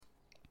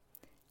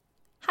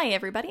Hi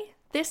everybody,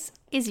 this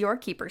is your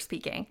Keeper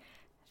speaking.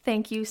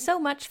 Thank you so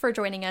much for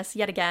joining us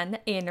yet again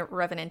in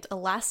Revenant,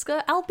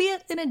 Alaska,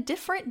 albeit in a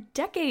different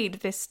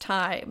decade this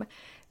time.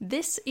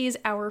 This is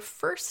our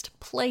first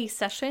play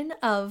session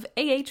of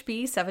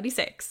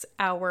AHB76,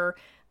 our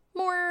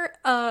more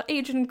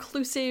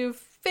age-inclusive,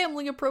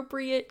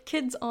 family-appropriate,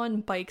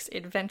 kids-on-bikes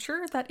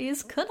adventure that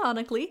is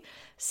canonically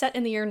set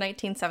in the year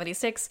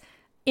 1976,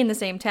 in the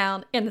same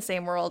town, in the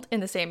same world,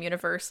 in the same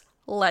universe.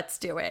 Let's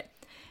do it.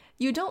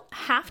 You don't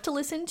have to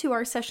listen to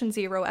our Session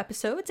 0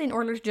 episodes in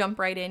order to jump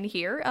right in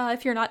here.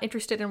 If you're not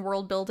interested in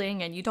world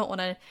building and you don't want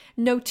to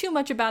know too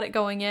much about it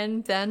going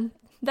in, then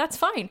that's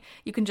fine.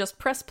 You can just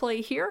press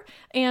play here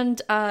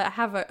and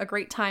have a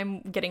great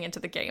time getting into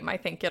the game. I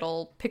think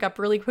it'll pick up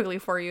really quickly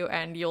for you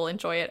and you'll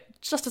enjoy it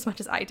just as much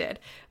as I did.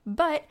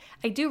 But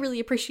I do really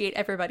appreciate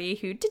everybody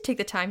who did take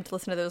the time to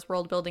listen to those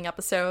world building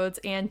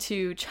episodes and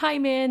to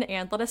chime in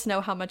and let us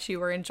know how much you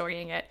were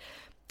enjoying it.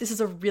 This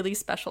is a really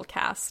special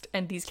cast,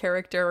 and these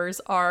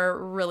characters are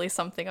really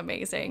something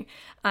amazing.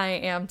 I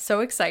am so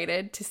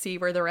excited to see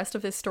where the rest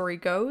of this story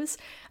goes.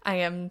 I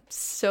am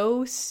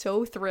so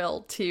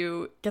thrilled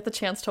to get the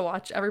chance to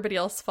watch everybody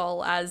else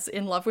fall as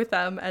in love with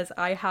them as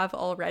I have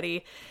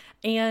already,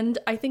 and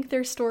I think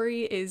their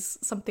story is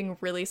something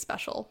really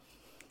special.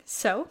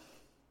 So,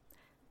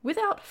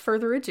 without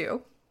further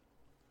ado,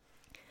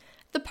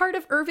 the part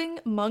of Irving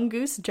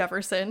Mongoose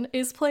Jefferson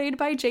is played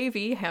by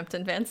J.V.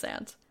 Hampton Van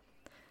Sant.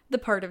 The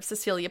part of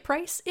Cecilia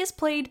Price is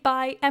played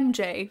by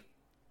MJ,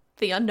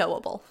 the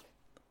Unknowable.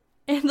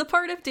 And the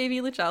part of Davey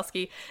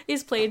Lachowski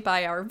is played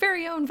by our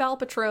very own Val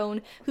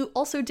Patrone, who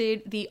also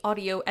did the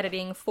audio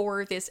editing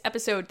for this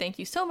episode. Thank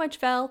you so much,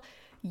 Val.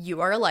 You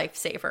are a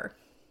lifesaver.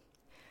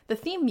 The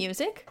theme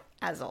music,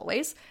 as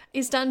always,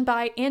 is done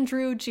by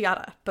Andrew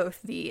Giada,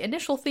 both the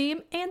initial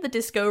theme and the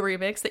disco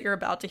remix that you're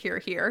about to hear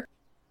here.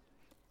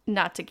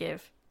 Not to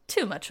give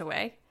too much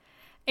away.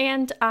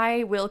 And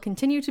I will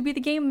continue to be the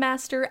game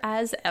master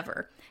as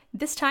ever.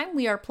 This time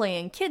we are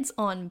playing Kids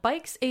on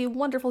Bikes, a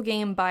wonderful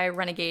game by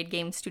Renegade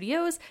Game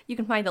Studios. You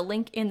can find the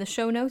link in the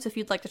show notes if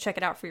you'd like to check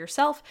it out for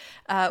yourself.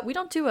 We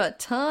don't do a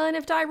ton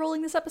of die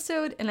rolling this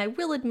episode, and I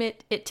will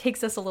admit it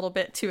takes us a little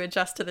bit to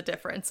adjust to the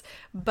difference.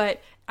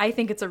 But I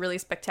think it's a really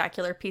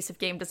spectacular piece of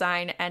game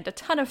design and a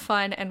ton of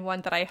fun, and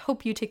one that I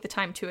hope you take the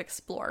time to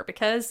explore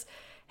because,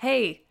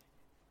 hey,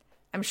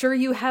 I'm sure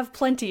you have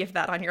plenty of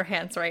that on your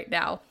hands right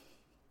now.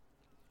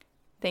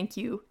 Thank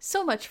you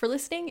so much for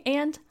listening,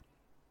 and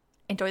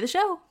enjoy the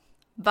show.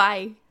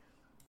 Bye.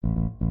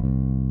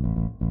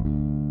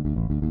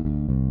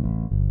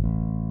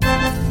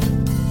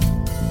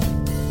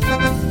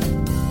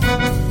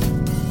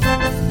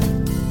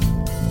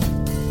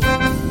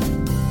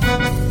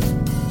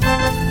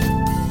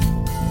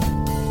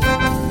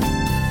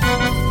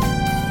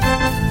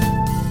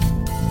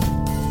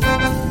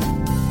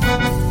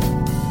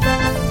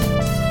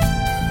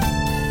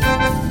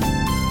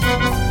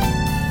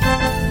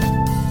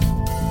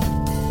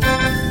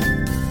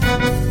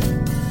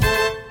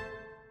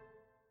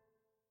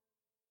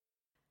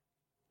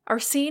 Our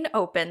scene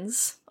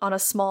opens on a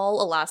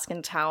small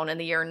Alaskan town in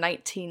the year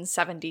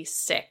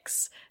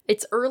 1976.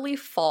 It's early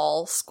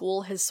fall,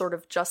 school has sort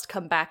of just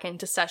come back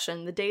into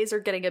session, the days are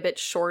getting a bit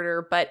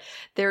shorter, but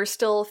there's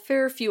still a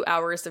fair few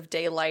hours of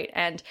daylight,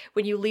 and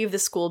when you leave the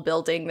school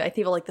building, I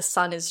feel like the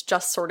sun is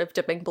just sort of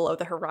dipping below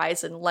the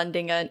horizon,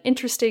 lending an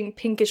interesting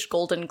pinkish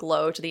golden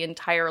glow to the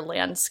entire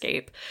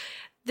landscape.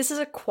 This is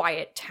a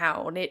quiet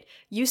town. It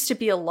used to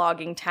be a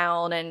logging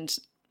town, and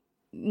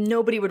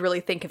nobody would really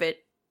think of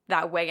it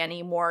that way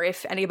anymore,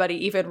 if anybody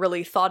even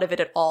really thought of it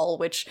at all,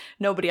 which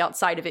nobody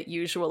outside of it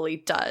usually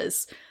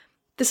does.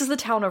 This is the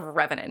town of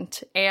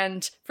Revenant,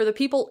 and for the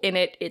people in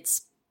it,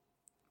 it's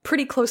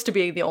pretty close to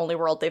being the only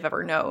world they've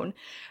ever known.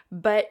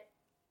 But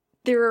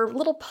there are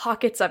little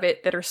pockets of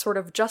it that are sort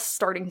of just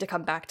starting to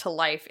come back to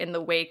life in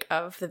the wake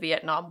of the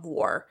Vietnam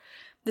War.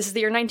 This is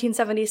the year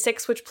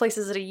 1976, which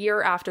places it a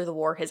year after the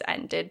war has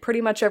ended.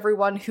 Pretty much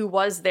everyone who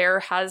was there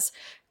has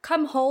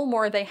come home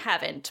or they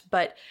haven't,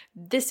 but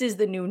this is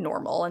the new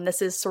normal, and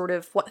this is sort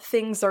of what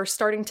things are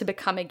starting to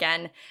become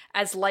again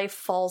as life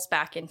falls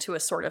back into a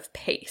sort of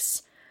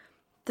pace.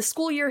 The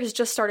school year has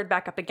just started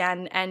back up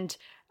again, and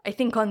I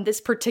think on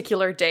this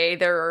particular day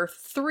there are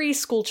 3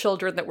 school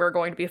children that we're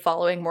going to be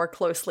following more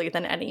closely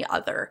than any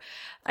other.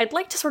 I'd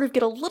like to sort of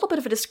get a little bit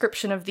of a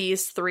description of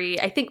these 3.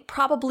 I think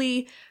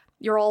probably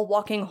you're all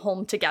walking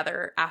home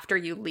together after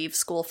you leave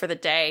school for the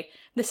day.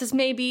 This is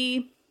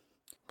maybe,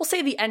 we'll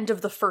say, the end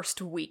of the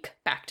first week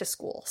back to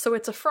school. So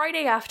it's a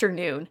Friday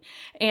afternoon,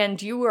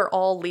 and you are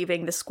all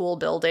leaving the school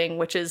building,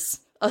 which is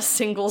a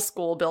single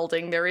school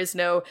building. There is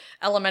no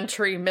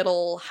elementary,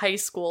 middle, high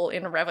school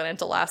in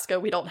Revenant, Alaska.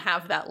 We don't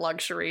have that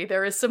luxury.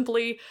 There is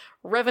simply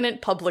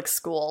Revenant Public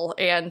School,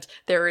 and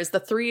there is the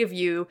 3 of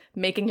you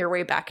making your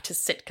way back to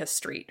Sitka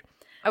Street.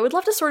 I would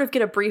love to sort of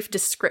get a brief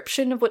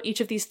description of what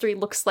each of these 3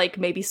 looks like,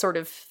 maybe sort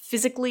of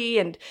physically,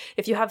 and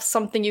if you have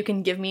something you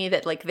can give me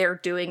that, like, they're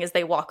doing as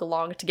they walk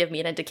along to give me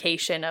an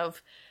indication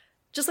of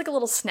just, like, a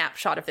little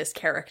snapshot of this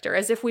character,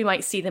 as if we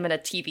might see them in a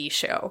TV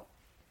show.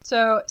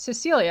 So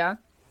Cecilia,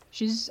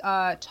 she's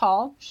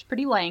tall, she's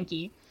pretty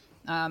lanky.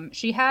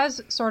 She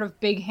has sort of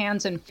big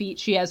hands and feet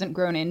she hasn't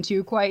grown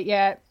into quite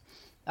yet,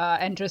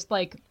 and just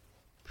like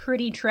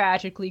pretty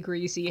tragically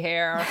greasy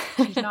hair.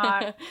 She's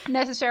not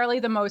necessarily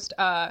the most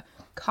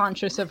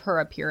conscious of her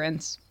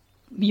appearance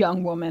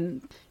young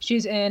woman.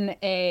 She's in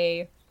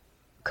a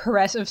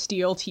Caress of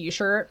Steel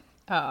t-shirt,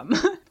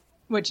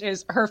 which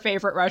is her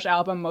favorite Rush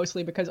album,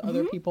 mostly because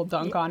other people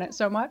dunk on it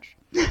so much.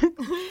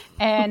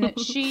 And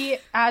she,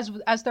 as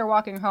they're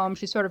walking home,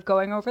 she's sort of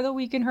going over the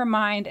week in her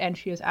mind, and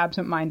she is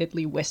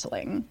absentmindedly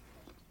whistling.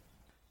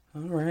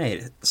 All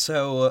right.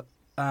 So,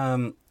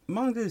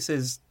 Mongoose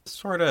is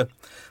sort of...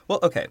 Well,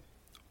 okay.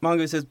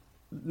 Mongoose is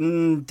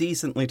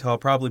decently tall,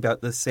 probably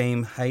about the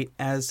same height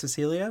as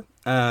Cecilia.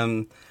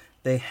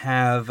 They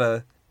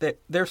have...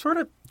 They're sort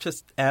of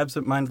just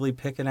absentmindedly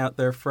picking out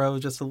their fro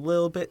just a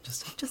little bit,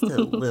 just a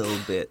little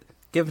bit.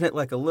 Giving it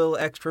like a little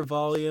extra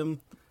volume.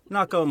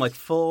 Not going like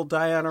full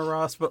Diana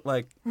Ross, but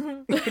like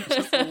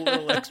just a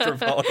little extra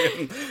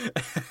volume.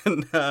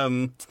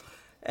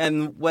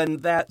 And when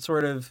that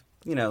sort of,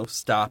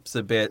 stops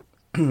a bit,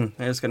 they're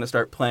just going to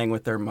start playing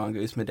with their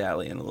Mongoose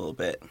medallion a little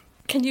bit.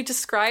 Can you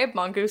describe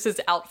Mongoose's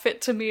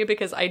outfit to me?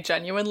 Because I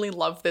genuinely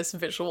love this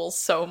visual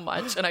so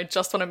much, and I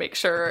just want to make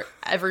sure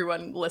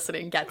everyone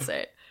listening gets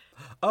it.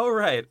 All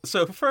right.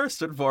 So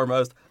first and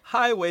foremost,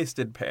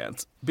 high-waisted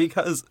pants,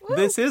 because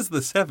this is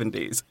the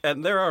 70s,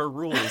 and there are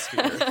rules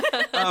here.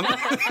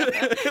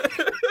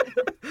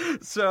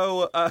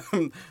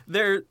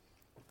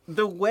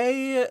 The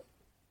way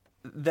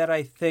that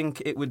I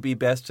think it would be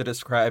best to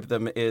describe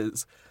them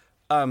is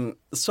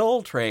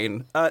Soul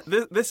Train.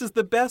 This is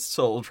the best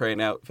Soul Train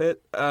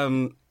outfit,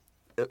 the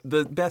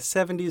best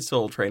 70s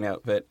Soul Train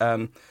outfit.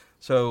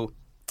 So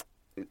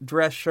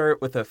dress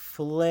shirt with a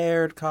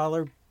flared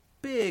collar,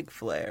 big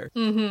flare.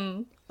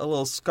 Mm-hmm. A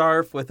little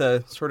scarf with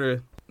a sort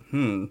of,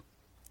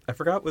 I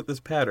forgot what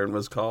this pattern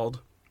was called.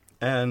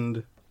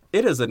 And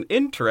it is an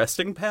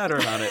interesting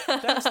pattern on it.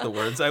 That's the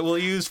words I will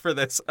use for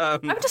this. I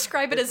would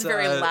describe it as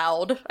very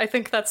loud. I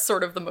think that's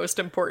sort of the most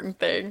important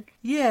thing.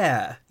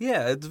 Yeah,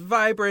 it's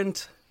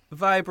vibrant,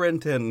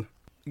 and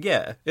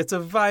yeah, it's a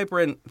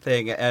vibrant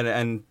thing,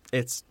 and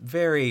it's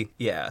very,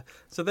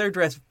 So they're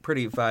dressed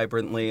pretty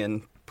vibrantly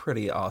and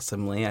pretty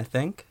awesomely, I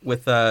think,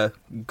 with a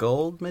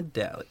gold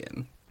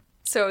medallion.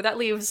 So that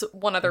leaves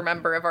one other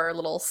member of our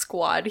little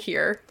squad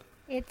here.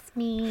 It's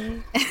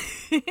me.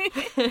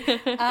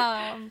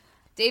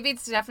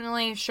 David's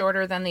definitely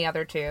shorter than the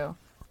other two,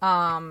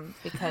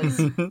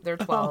 because they're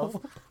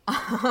 12.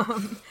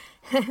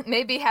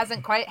 Maybe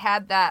hasn't quite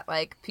had that,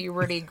 like,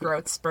 puberty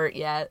growth spurt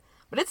yet,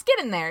 but it's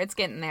getting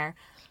there.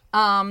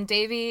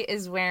 Davy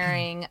is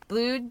wearing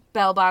blue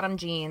bell-bottom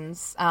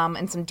jeans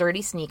and some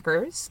dirty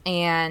sneakers,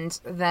 and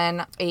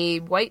then a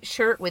white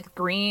shirt with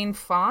green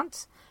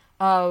font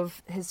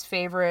of his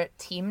favorite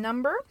team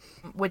number,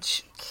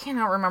 which I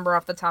cannot remember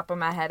off the top of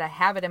my head. I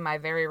have it in my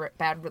very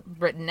bad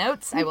written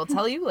notes. I will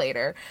tell you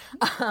later.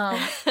 And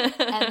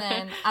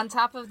then on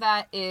top of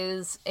that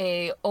is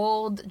a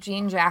old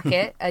jean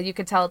jacket. You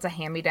could tell it's a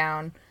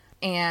hand-me-down.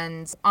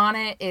 And on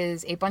it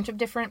is a bunch of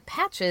different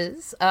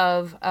patches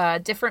of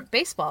different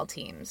baseball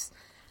teams.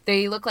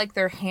 They look like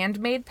they're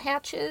handmade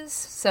patches,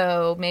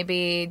 so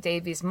maybe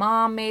Davy's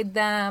mom made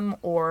them,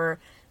 or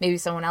maybe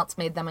someone else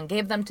made them and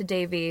gave them to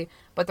Davy,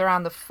 but they're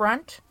on the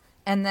front.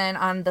 And then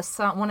on the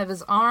one of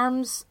his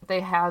arms,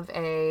 they have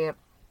a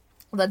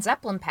Led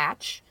Zeppelin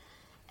patch.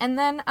 And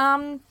then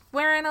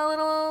wearing a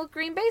little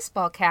green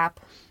baseball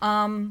cap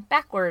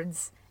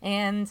backwards.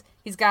 And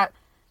he's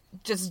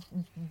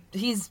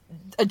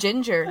a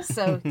ginger,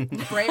 so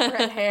bright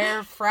red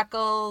hair,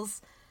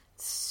 freckles,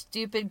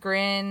 stupid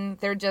grin.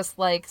 They're just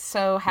like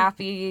so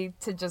happy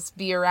to just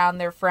be around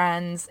their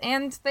friends,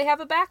 and they have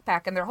a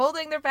backpack, and they're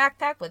holding their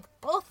backpack with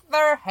both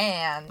their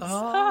hands.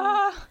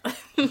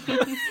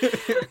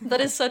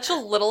 That is such a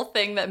little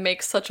thing that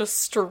makes such a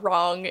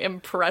strong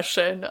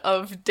impression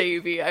of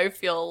Davy, I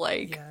feel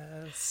like.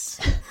 Yes.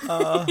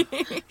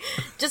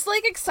 Just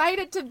like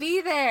excited to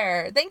be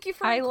there. Thank you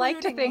for I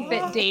like to including think me.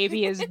 that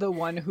Davy is the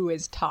one who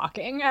is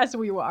talking as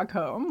we walk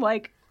home,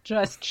 like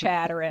just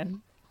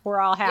chattering. We're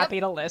all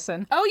happy to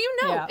listen. Oh,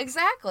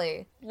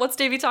 exactly. What's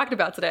Davy talking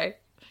about today?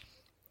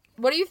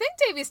 What do you think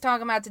Davy's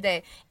talking about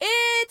today?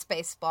 It's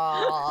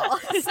baseball.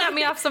 Snap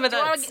me off some of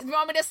that. You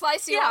want me to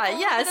slice you off?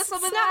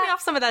 Snap me off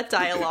some of that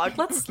dialogue.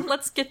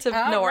 Let's get to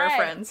know our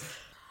friends.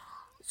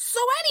 So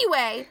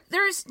anyway,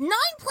 there's 9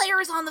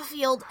 players on the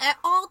field at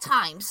all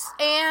times,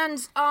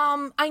 and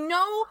I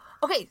know.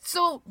 Okay,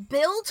 so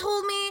Bill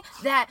told me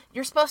that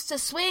you're supposed to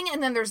swing,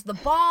 and then there's the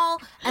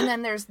ball, and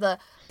then there's the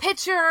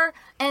pitcher,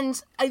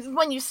 and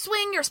when you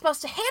swing, you're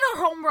supposed to hit a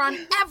home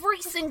run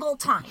every single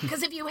time,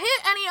 because if you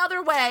hit any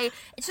other way,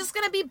 it's just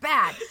going to be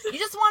bad. You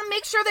just want to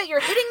make sure that you're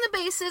hitting the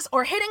bases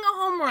or hitting a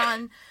home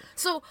run.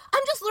 So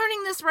I'm just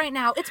learning this right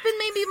now. It's been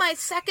maybe my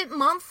second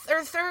month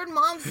or third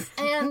month,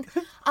 and,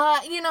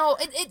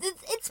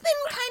 it's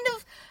been kind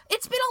of,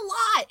 It's been a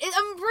lot.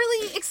 I'm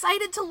really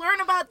excited to learn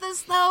about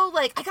this, though.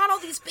 Like, I got all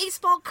these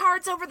baseball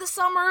cards over the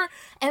summer,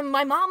 and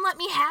my mom let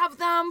me have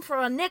them for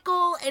a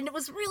nickel, and it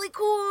was really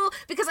cool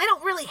because I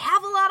don't really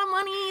have a lot of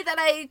money that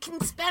I can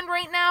spend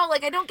right now.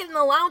 Like, I don't get an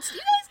allowance. Do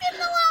you guys get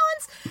an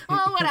allowance?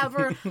 Well,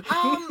 whatever.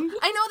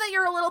 I know that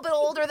you're a little bit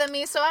older than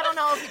me, so I don't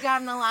know if you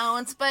got an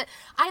allowance, but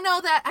I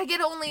know that I do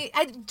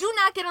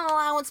not get an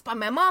allowance, but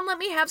my mom let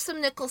me have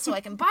some nickels so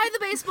I can buy the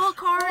baseball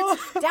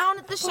cards down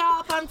at the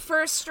shop on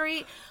First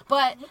Street.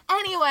 But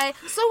anyway,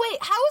 so wait,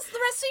 how was the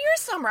rest of your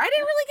summer? I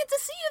didn't really get to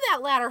see you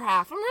that latter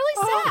half. I'm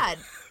really sad.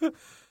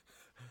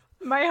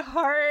 My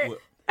heart.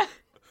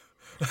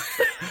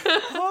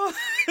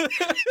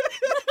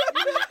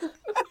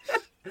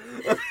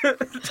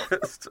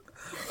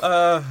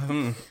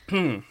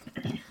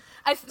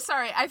 I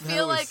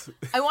feel like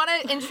I want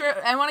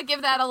to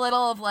give that a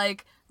little of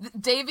like,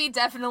 Davey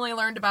definitely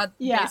learned about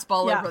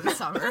baseball over the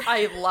summer.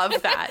 I love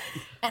that.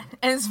 and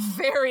is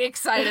very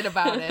excited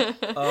about it.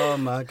 Oh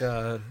my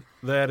god.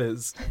 That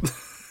was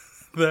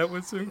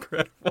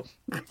incredible.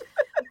 Wait.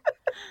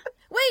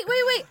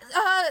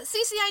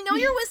 Cece, I know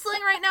you're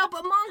whistling right now,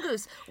 but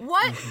Mongoose,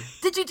 what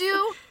did you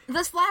do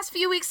this last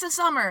few weeks of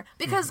summer?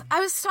 Because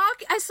I saw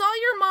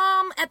your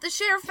mom at the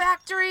Share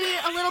Factory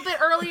a little bit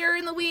earlier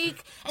in the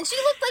week, and she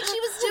looked like she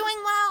was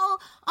doing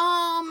well.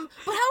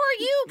 But how are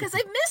you? Because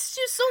I've missed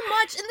you so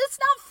much, and it's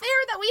not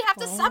fair that we have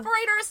to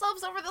separate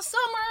ourselves over the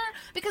summer,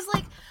 because,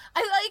 like,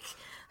 I like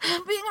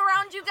being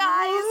around you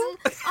guys,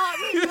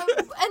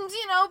 and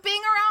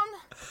being around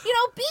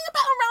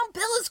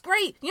Bill is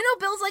great. You know,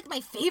 Bill's like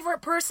my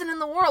favorite person in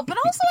the world, but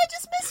also I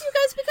just miss you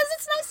guys because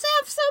it's nice to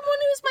have someone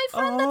who's my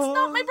friend that's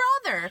not my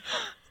brother.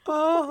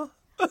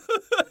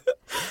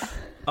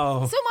 So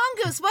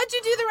Mongoose, what'd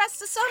you do the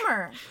rest of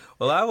summer?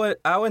 Well,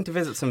 I went to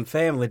visit some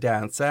family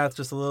down south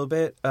just a little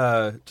bit,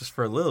 just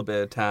for a little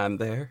bit of time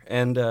there,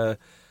 and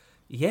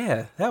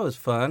yeah, that was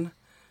fun.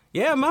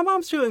 Yeah, my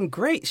mom's doing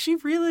great. She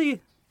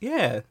really,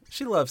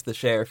 she loves the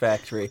Share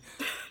Factory.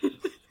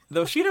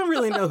 Though she don't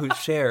really know who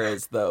Cher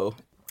is, though.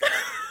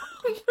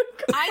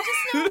 I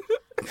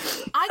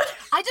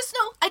just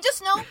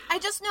know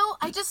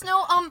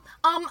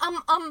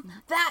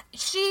that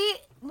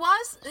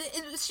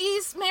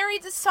she's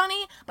married to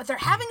Sonny, but they're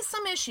having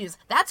some issues.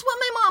 That's what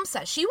my mom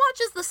says. She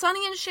watches the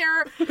Sonny and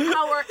Cher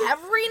hour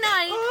every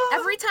night,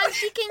 every time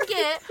she can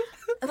get,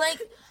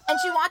 and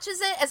she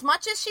watches it as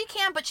much as she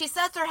can, but she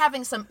says they're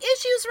having some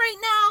issues right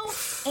now,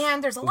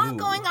 and there's a lot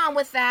going on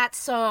with that,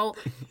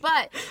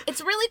 but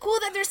it's really cool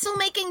that they're still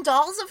making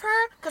dolls of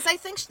her, because I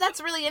think that's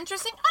really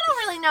interesting. I don't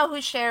really know who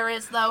Cher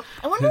is, though.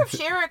 I wonder if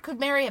Cher could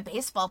marry a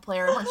baseball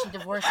player when she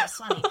divorces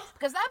Sonny,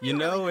 because that'd be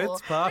really cool.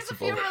 It's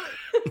possible.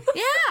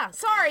 Yeah,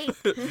 sorry.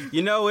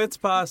 It's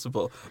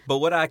possible. But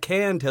what I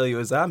can tell you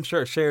is I'm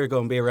sure Cher's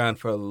going to be around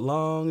for a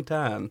long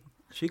time.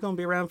 She's going to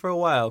be around for a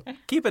while.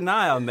 Keep an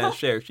eye on that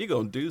Cher. She's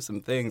going to do some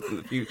things in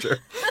the future.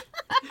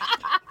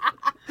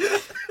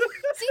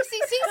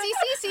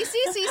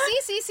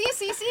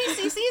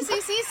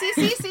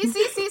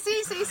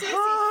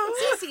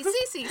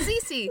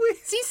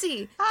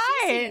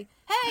 Hi.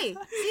 Hey,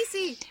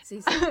 Cece.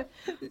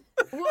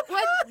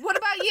 What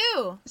about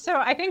you? So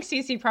I think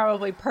Cece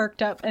probably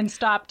perked up and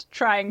stopped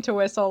trying to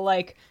whistle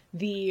like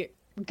the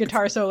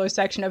guitar solo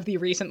section of the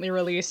recently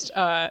released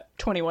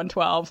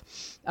 2112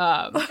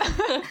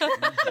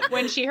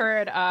 when she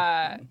heard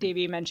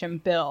Davey mention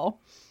Bill.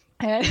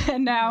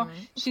 And now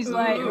she's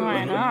like,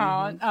 why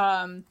not?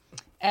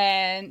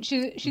 And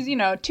she's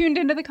tuned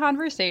into the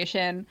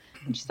conversation.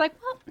 And she's like,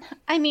 well,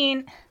 I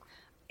mean,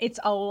 it's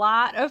a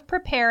lot of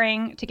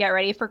preparing to get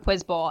ready for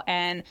Quiz Bowl.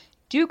 And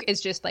Duke is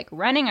just like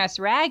running us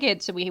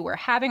ragged. So we were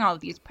having all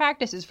of these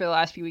practices for the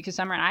last few weeks of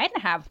summer. And I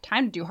didn't have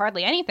time to do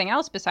hardly anything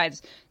else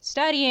besides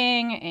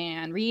studying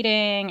and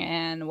reading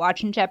and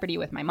watching Jeopardy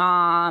with my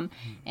mom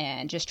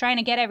and just trying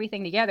to get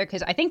everything together.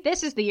 Because I think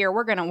this is the year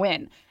we're going to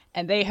win.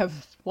 And they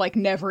have, like,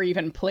 never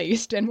even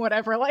placed in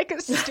whatever, like, a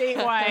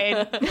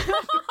statewide.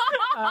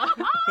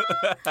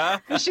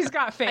 She's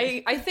got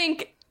faith. I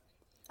think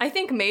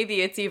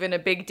maybe it's even a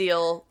big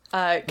deal.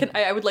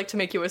 I would like to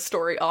make you a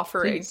story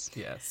offering. Please.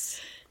 Yes.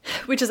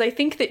 Which is, I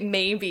think that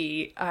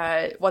maybe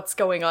what's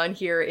going on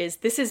here is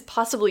this is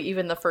possibly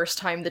even the first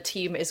time the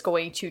team is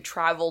going to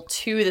travel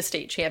to the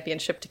state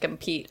championship to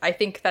compete. I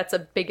think that's a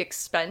big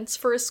expense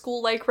for a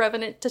school like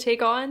Revenant to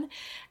take on.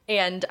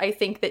 And I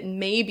think that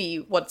maybe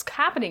what's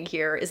happening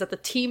here is that the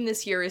team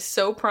this year is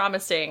so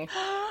promising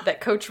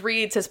that Coach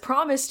Reeds has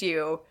promised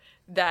you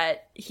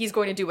that he's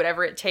going to do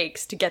whatever it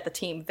takes to get the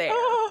team there.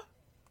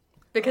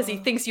 Because he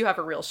thinks you have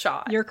a real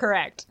shot. You're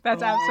correct.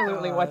 That's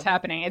absolutely what's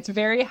happening. It's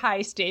very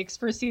high stakes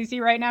for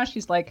Cece right now.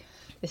 She's like,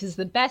 this is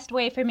the best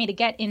way for me to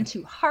get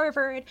into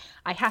Harvard.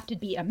 I have to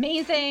be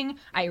amazing.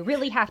 I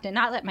really have to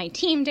not let my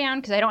team down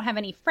because I don't have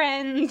any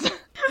friends.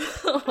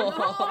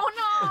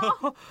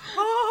 Oh, no.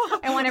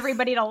 I want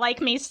everybody to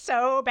like me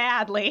so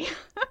badly.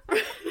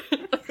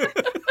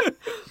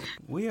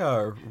 We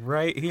are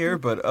right here,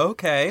 but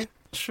okay.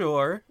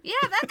 Sure. Yeah,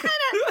 that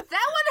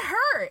one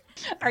hurt.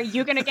 Are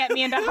you going to get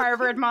me into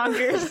Harvard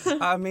mongers?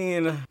 I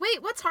mean,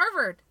 Wait, what's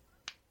Harvard?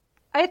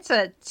 It's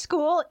a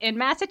school in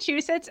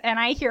Massachusetts, and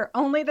I hear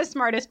only the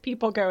smartest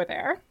people go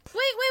there.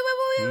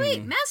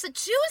 Wait.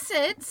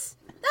 Massachusetts?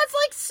 That's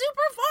like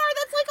super far.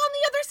 That's like on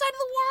the other side of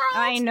the world.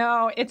 I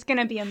know. It's going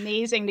to be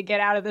amazing to get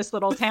out of this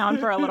little town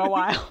for a little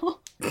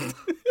while.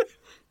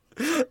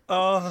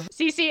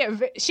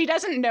 Cece, she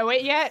doesn't know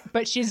it yet,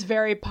 but she's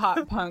very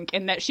pop punk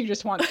in that she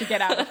just wants to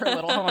get out of her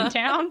little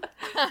hometown.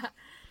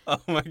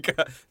 oh my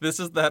God. This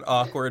is that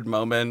awkward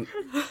moment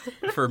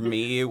for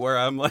me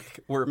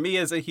where me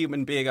as a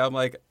human being, I'm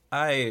like,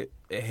 I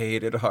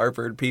hated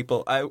Harvard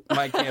people.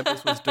 My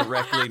campus was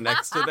directly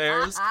next to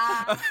theirs.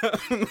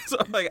 So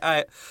I'm like,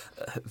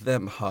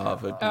 them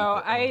Harvard people.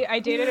 Oh,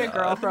 I dated a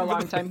girl for a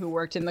long time who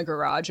worked in the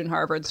garage in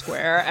Harvard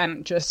Square,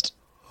 and just,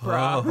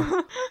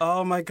 bruh.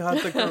 Oh my God,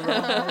 the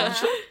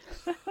garage.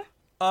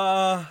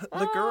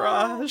 The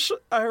garage.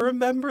 I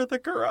remember the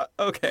garage.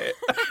 Okay.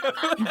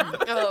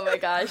 Oh my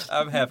gosh.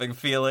 I'm having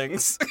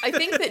feelings. I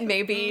think that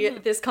maybe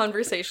this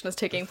conversation is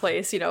taking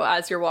place,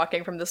 as you're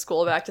walking from the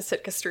school back to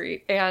Sitka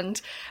Street.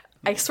 And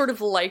I sort of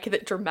like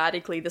that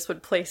dramatically this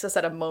would place us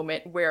at a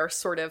moment where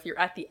sort of you're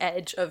at the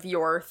edge of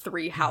your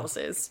three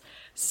houses.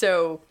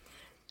 So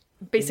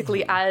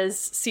basically, as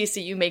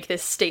Cece, you make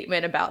this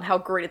statement about how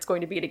great it's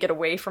going to be to get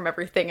away from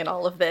everything and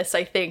all of this,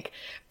 I think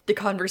the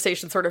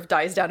conversation sort of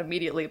dies down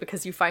immediately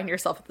because you find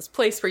yourself at this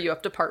place where you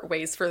have to part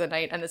ways for the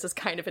night, and this is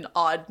kind of an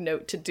odd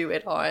note to do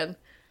it on.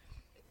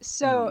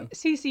 So,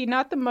 Cece,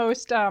 not the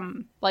most,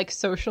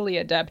 socially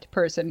adept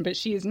person, but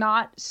she's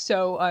not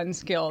so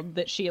unskilled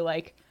that she,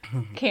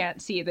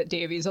 can't see that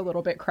Davy's a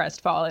little bit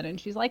crestfallen. And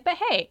she's like, but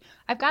hey,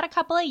 I've got a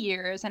couple of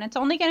years, and it's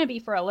only going to be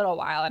for a little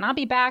while, and I'll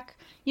be back,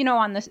 in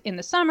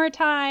the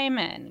summertime,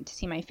 and to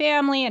see my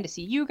family, and to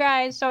see you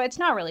guys. So it's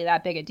not really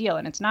that big a deal,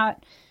 and it's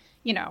not,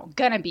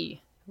 gonna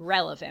be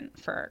relevant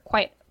for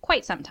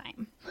quite some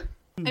time.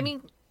 I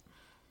mean,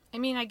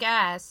 I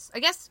guess,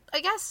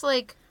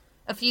 like,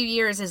 a few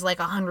years is like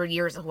 100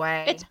 years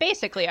away. It's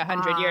basically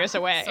 100 years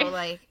away.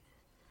 So,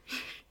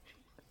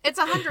 it's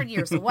 100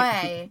 years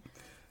away.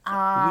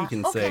 We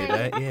can say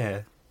that,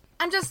 yeah.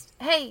 I'm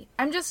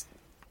just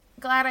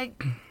glad I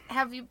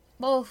have you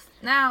both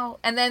now.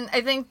 And then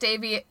I think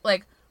Davy,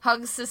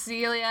 hugs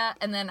Cecilia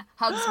and then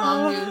hugs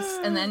Mongoose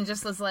and then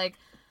just was like,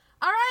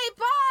 all right,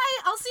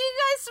 bye. I'll see you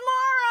guys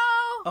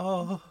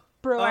tomorrow. Oh.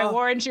 Bro, I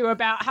warned you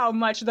about how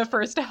much the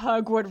first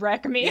hug would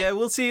wreck me. Yeah,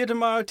 we'll see you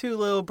tomorrow too,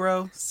 little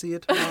bro. See you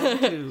tomorrow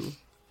too.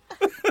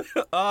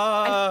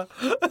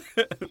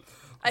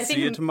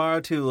 See you tomorrow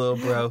too, little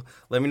bro.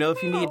 Let me know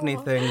if you need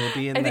anything. We'll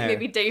be in there. I think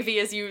maybe Davy,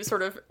 as you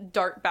sort of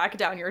dart back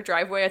down your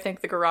driveway, I think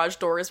the garage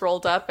door is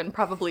rolled up and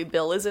probably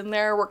Bill is in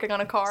there working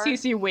on a car.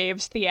 Cece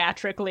waves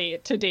theatrically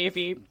to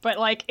Davy,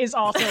 but is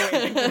also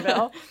waving to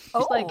Bill.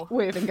 Just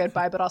waving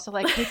goodbye, but also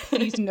hey,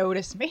 please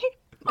notice me.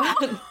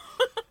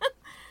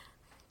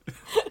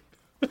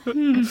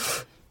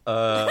 Just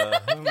I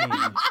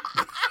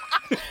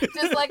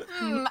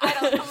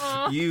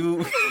don't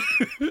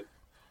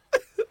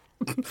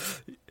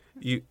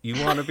You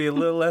want to be a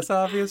little less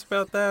obvious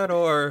about that,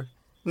 or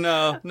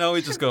no,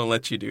 we're just gonna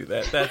let you do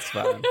that. That's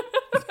fine.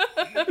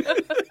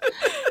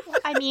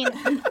 I mean,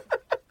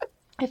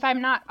 if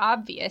I'm not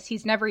obvious,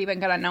 he's never even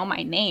gonna know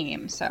my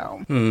name,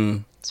 so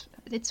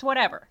it's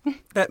whatever.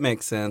 That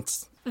makes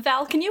sense.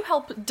 Val, can you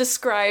help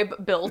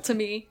describe Bill to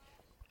me?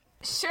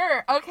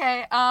 Sure.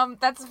 Okay.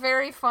 That's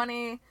very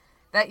funny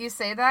that you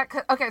say that.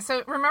 Okay.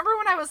 So remember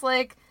when I was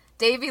like,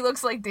 Davy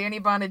looks like Danny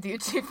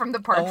Bonaducci from the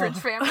Partridge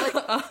Family?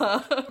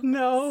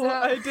 No,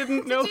 I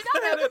didn't know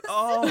that at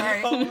all.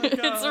 Sorry. Oh my God.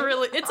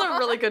 It's a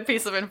really good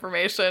piece of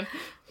information.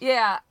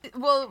 Yeah.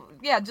 Well,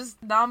 yeah,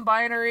 just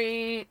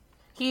non-binary,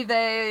 he,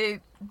 they,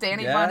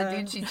 Danny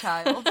Bonaducci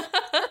child.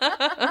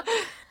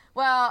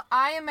 Well,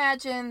 I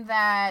imagine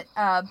that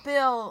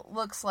Bill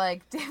looks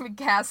like David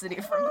Cassidy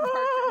from the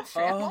Partridge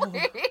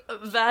Family.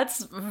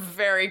 That's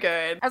very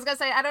good. I was going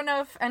to say, I don't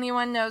know if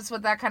anyone knows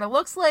what that kind of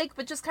looks like,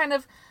 but just kind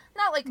of,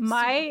 not like...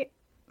 My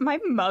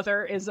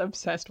mother is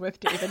obsessed with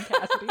David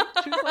Cassidy.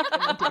 She's in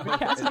the David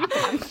Cassidy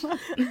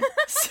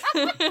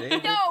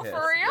fan. No,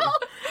 for real?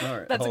 All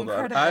right, That's hold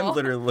incredible. on. I'm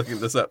literally looking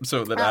this up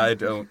so that I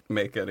don't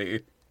make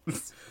any...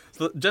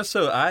 Just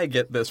so I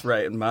get this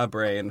right in my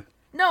brain.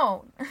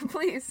 No,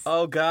 please.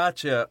 Oh,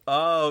 gotcha.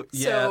 Oh,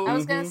 yeah. So, I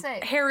was going to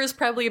say. Hair is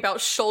probably about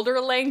shoulder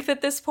length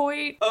at this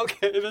point.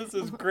 Okay, this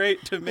is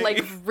great to me.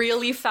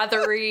 Really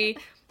feathery.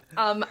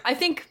 I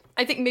think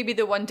maybe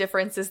the one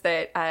difference is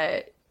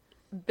that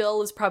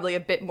Bill is probably a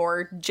bit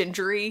more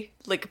gingery.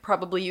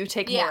 Probably you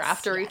take more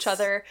after each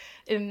other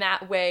in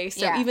that way.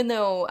 So even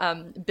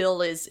though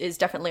Bill is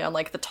definitely on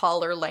the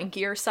taller,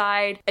 lankier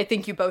side, I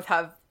think you both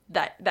have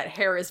that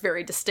hair is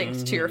very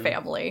distinct to your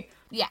family.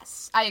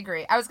 Yes, I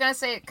agree. I was going to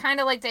say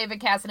kind of like David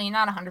Cassidy,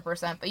 not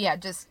 100%, but yeah,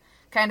 just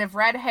kind of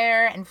red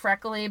hair and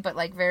freckly, but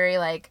very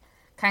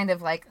kind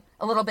of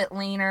a little bit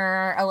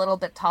leaner, a little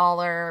bit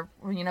taller,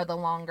 you know, the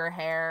longer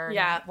hair.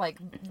 Yeah. And, like,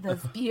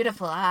 those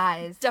beautiful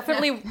eyes.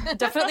 Definitely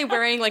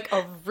wearing, like,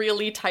 a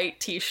really tight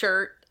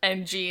t-shirt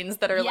and jeans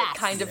that are, like,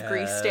 kind of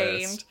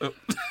grease-stained.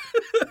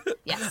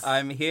 Yes.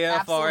 I'm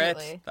here for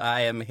it.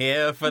 I am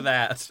here for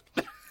that.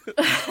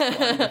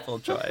 Wonderful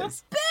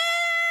choice. Bill!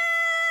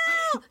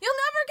 You'll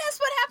never guess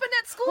what happened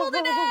at school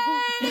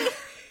today!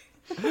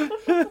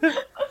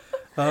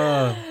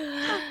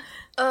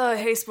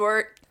 Hey,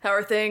 sport. How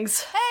are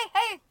things?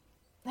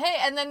 Hey,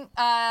 and then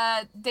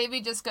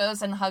Davy just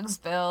goes and hugs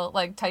Bill,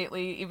 like,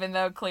 tightly, even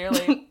though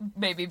clearly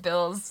maybe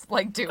Bill's,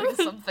 like, doing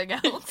something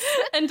else.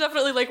 And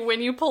definitely, like,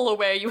 when you pull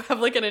away, you have,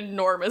 like, an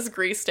enormous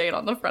grease stain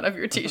on the front of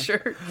your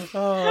t-shirt.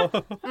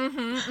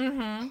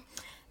 And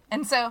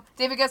so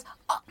Davy goes,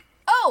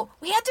 oh,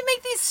 we had to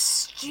make these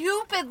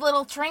stupid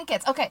little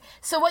trinkets. Okay,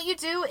 so what you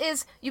do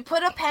is you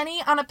put a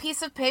penny on a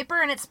piece of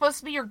paper, and it's supposed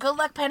to be your good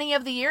luck penny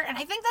of the year, and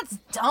I think that's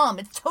dumb.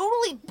 It's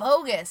totally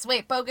bogus.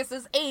 Wait, bogus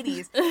is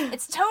 80s.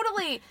 It's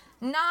totally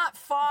not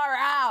far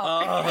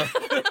out.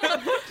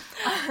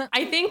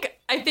 I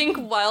think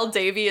while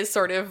Davy is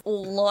sort of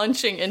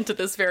launching into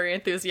this very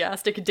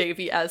enthusiastic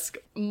Davy-esque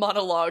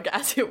monologue,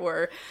 as it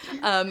were,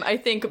 I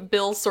think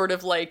Bill sort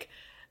of, like,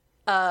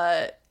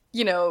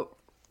 you know,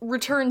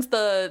 returns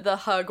the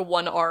hug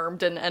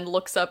one-armed and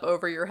looks up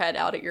over your head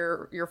out at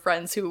your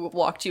friends who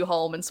walked you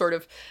home and sort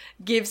of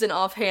gives an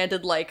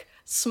offhanded, like,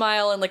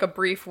 smile and, like, a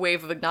brief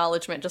wave of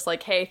acknowledgement, just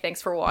like, hey,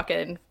 thanks for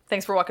walking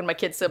my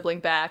kid sibling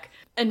back.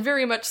 And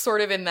very much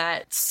sort of in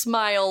that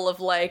smile of,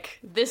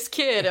 like, this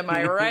kid, am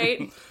I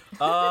right?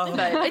 But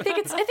I think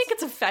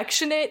it's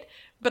affectionate,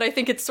 but I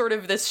think it's sort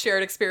of this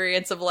shared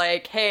experience of,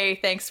 like, hey,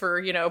 thanks for,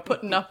 you know,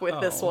 putting up with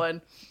this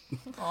one.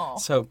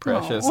 So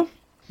precious.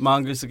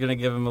 Mongoose is going to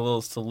give him a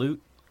little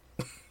salute.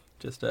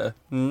 Just Well,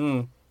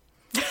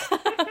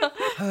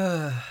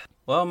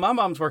 my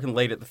mom's working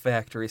late at the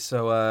factory,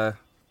 so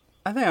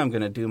I think I'm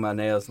going to do my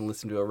nails and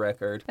listen to a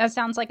record. That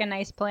sounds like a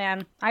nice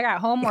plan. I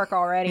got homework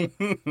already.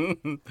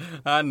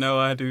 I know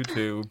I do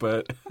too,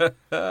 but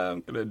I'm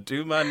going to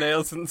do my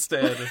nails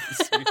instead. It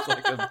seems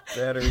like a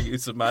better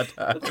use of my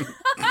time.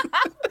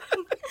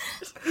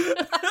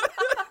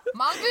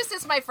 Mongoose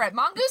is my friend.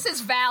 Mongoose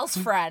is Val's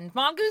friend.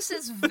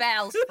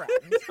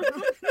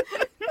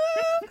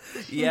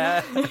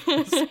 Yeah.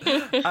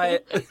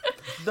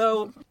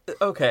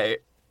 Okay,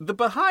 the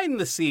behind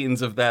the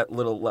scenes of that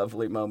little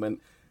lovely moment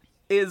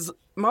is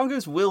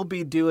Mongoose will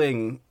be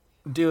doing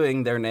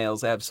their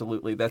nails,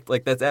 absolutely.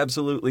 That's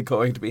absolutely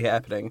going to be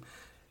happening.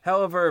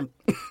 However,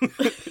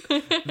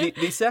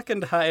 the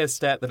second highest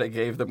stat that I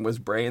gave them was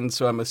brains,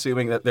 so I'm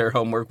assuming that their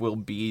homework will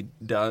be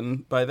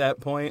done by that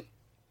point.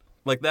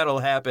 Like, that'll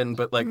happen,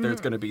 but, like,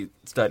 there's going to be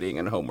studying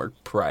and homework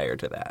prior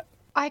to that.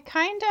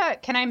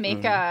 Can I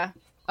make a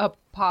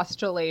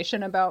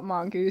postulation about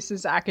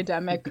Mongoose's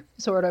academic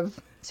sort of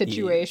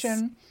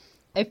situation?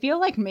 Yes. I feel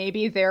like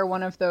maybe they're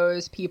one of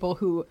those people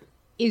who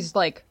is,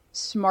 like,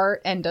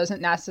 smart and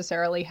doesn't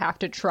necessarily have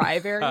to try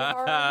very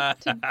hard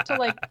to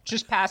like,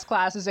 just pass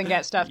classes and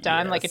get stuff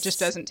done. Yes. Like, it just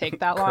doesn't take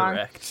that long.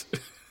 Correct.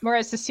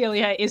 Whereas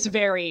Cecilia is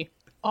very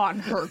on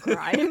her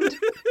grind.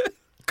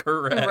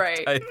 Correct,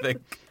 right. I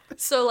think.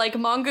 So, like,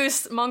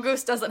 Mongoose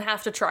doesn't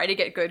have to try to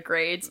get good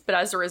grades, but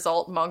as a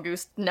result,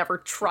 Mongoose never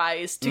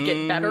tries to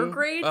get better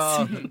grades.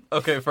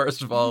 Okay,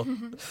 first of all,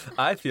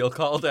 I feel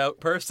called out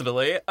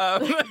personally.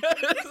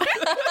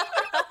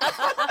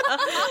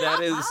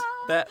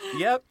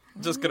 Yep,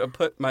 just gonna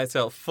put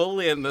myself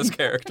fully in this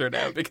character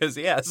now, because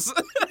yes.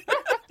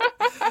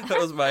 That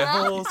was my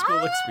whole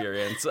school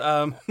experience.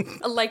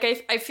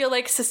 Like, I feel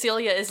like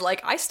Cecilia is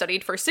like, I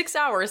studied for 6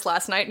 hours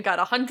last night and got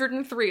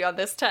 103 on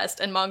this test.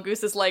 And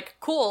Mongoose is like,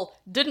 cool,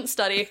 didn't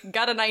study,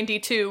 got a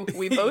 92.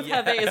 We both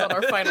have A's on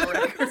our final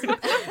record.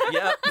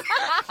 Yep.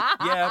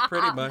 Yeah,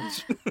 pretty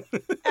much.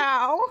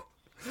 Ow.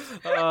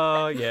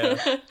 Oh,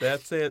 yeah.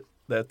 That's it.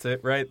 That's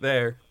it right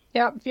there.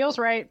 Yep, feels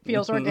right.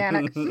 Feels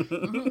organic.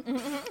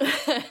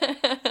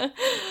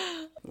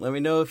 Let me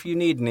know if you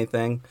need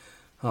anything.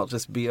 I'll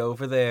just be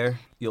over there.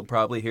 You'll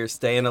probably hear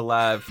Staying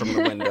Alive from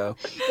the window.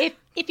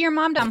 If your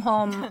mom come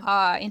home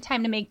in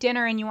time to make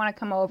dinner and you want to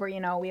come over, you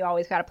know, we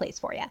always got a place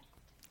for you.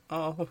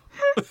 Oh.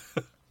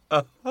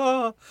 Thanks,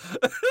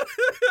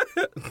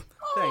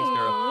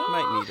 girl.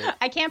 Might need it.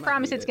 I can't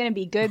promise it's going to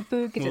be good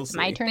food because it's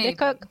my turn to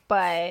cook,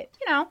 but,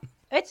 you know,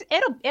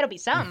 it'll be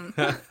something.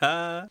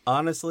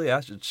 Honestly,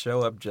 I should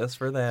show up just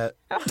for that.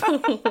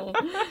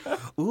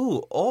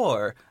 Ooh,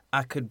 or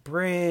I could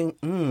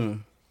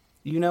bring,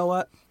 you know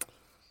what?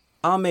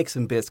 I'll make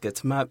some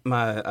biscuits. My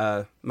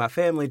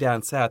family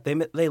down south,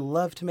 they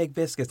love to make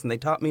biscuits, and they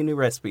taught me new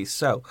recipes.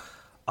 So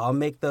I'll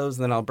make those,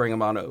 and then I'll bring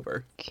them on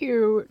over.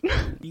 Cute.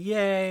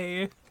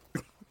 Yay.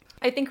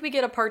 I think we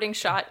get a parting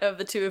shot of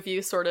the two of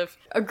you sort of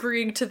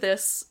agreeing to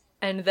this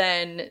and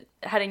then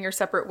heading your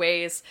separate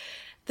ways.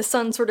 The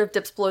sun sort of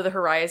dips below the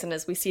horizon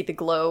as we see the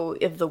glow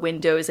of the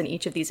windows in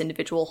each of these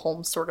individual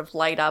homes sort of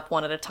light up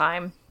one at a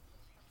time.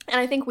 And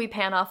I think we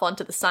pan off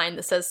onto the sign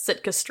that says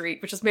Sitka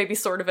Street, which is maybe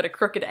sort of at a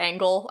crooked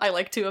angle. I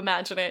like to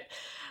imagine it.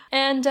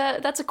 And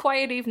that's a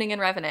quiet evening in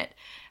Revenant.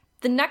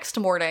 The next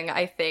morning,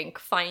 I think,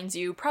 finds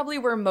you probably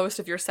where most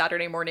of your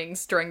Saturday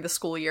mornings during the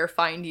school year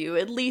find you,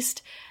 at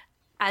least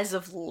as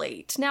of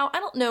late. Now, I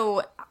don't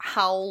know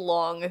how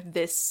long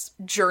this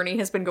journey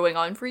has been going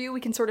on for you. We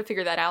can sort of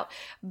figure that out.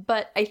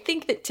 But I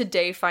think that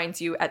today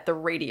finds you at the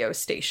radio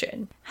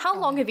station. How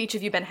long have each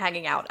of you been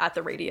hanging out at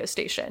the radio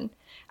station?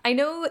 I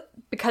know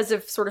because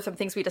of sort of some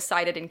things we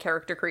decided in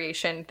character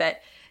creation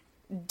that,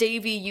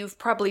 Davy, you've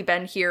probably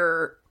been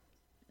here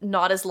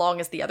not as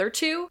long as the other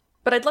two.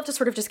 But I'd love to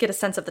sort of just get a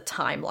sense of the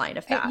timeline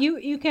of that.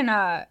 You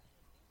can,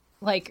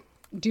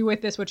 do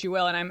with this what you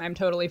will, and I'm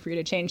totally free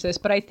to change this,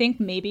 but I think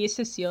maybe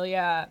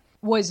Cecilia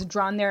was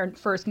drawn there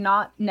first,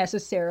 not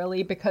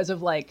necessarily because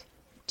of,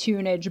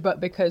 tunage, but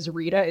because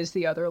Rita is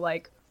the other,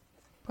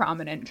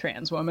 prominent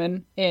trans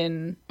woman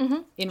in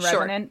Revenant.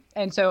 Sure.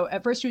 And so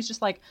at first she was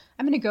just like,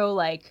 I'm going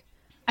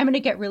to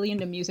get really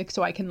into music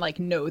so I can,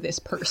 know this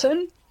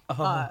person,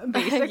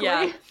 basically.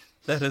 Yeah.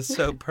 That is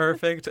so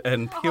perfect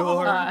and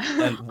pure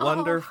and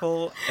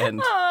wonderful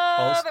and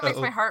also that makes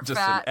my heart just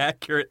fat. an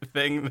accurate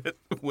thing that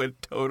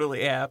would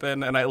totally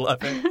happen, and I love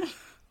it.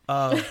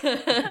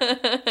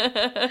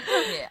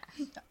 Yeah.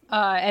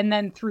 And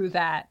then through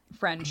that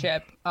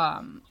friendship,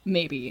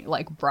 maybe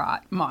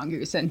brought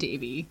Mongoose and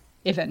Davy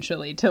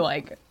eventually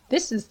to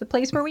this is the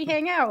place where we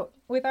hang out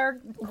with our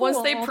cool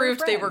Once they older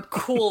proved they friends. were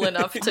cool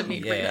enough to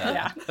meet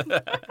Rita. Yeah.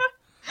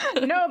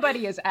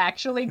 Nobody is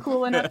actually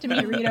cool enough to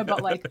meet Rita,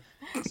 but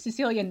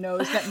Cecilia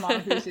knows that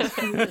Mongoose is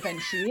cooler than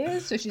she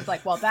is, so she's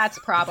like, well, that's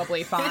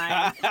probably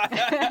fine.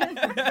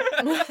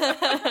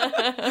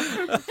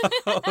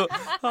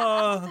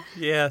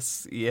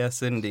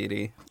 Yes,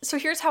 indeedy. So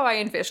here's how I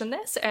envision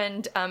this,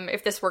 and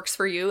if this works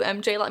for you,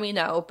 MJ, let me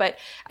know. But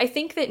I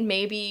think that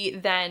maybe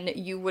then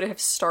you would have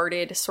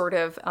started sort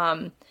of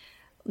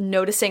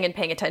noticing and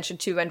paying attention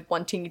to and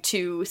wanting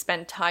to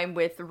spend time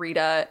with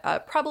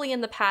Rita probably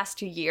in the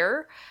past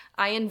year.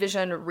 I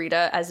envision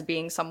Rita as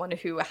being someone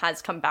who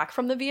has come back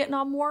from the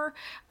Vietnam War.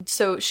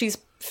 So she's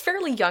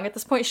fairly young at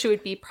this point. She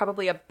would be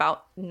probably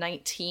about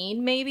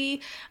 19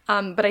 maybe.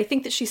 But I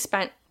think that she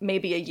spent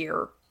maybe a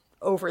year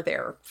over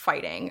there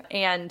fighting.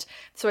 And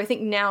so I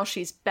think now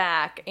she's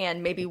back,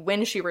 and maybe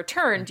when she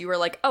returned, you were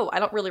like, oh, I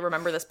don't really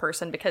remember this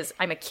person because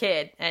I'm a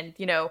kid, and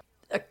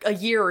a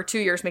year or 2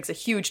 years makes a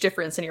huge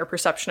difference in your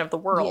perception of the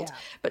world. Yeah.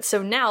 But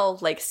so now,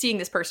 seeing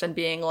this person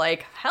being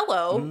like,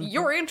 hello,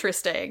 you're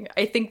interesting.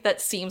 I think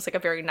that seems like a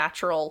very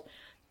natural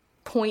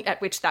point at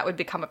which that would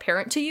become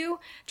apparent to you.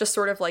 Just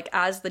sort of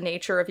as the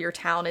nature of your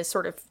town is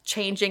sort of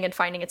changing and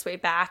finding its way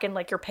back, and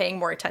you're paying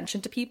more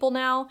attention to people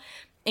now.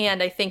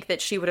 And I think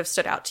that she would have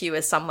stood out to you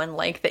as someone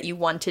that you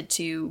wanted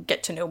to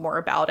get to know more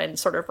about and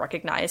sort of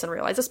recognize and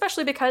realize,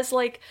 especially because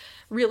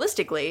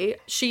realistically,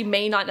 she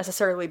may not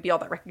necessarily be all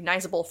that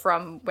recognizable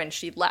from when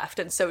she left.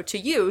 And so to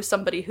you,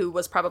 somebody who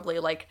was probably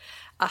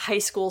a high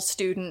school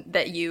student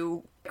that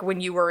you,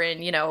 when you were in,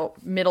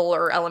 middle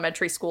or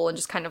elementary school and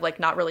just kind of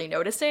not really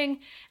noticing,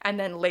 and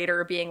then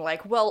later being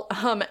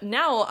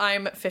now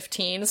I'm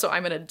 15, so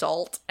I'm an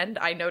adult and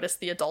I notice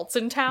the adults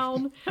in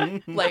town.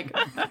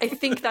 I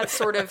think that's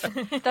sort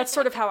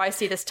of how I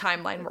see this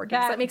timeline working.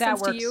 Does that make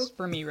sense to you? That works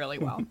for me really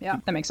well. Yeah,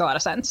 that makes a lot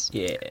of sense.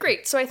 Yeah.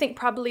 Great. So I think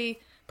probably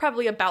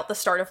about the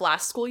start of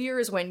last school year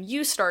is when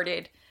you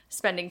started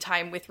spending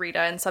time with Rita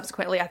and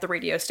subsequently at the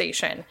radio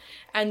station.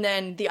 And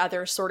then the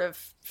others sort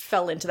of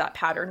fell into that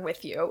pattern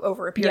with you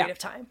over a period of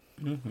time.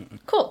 Mm-hmm.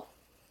 Cool.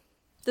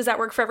 Does that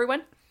work for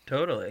everyone?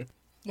 Totally.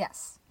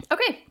 Yes.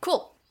 Okay,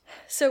 cool.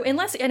 So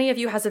unless any of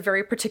you has a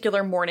very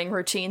particular morning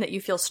routine that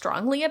you feel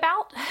strongly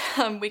about,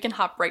 we can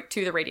hop right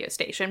to the radio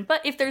station.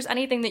 But if there's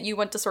anything that you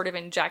want to sort of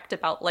inject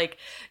about,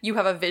 you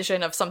have a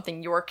vision of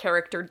something your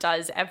character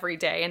does every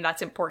day and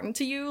that's important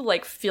to you,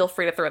 feel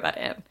free to throw that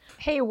in.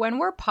 Hey, when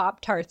were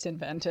Pop-Tarts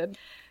invented?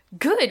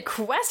 Good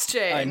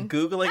question. I'm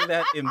Googling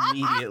that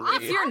immediately.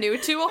 If you're new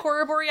to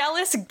Aurora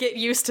Borealis, get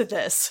used to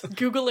this.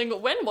 Googling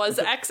when was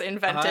X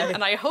invented,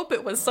 and I hope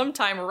it was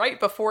sometime right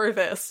before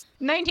this.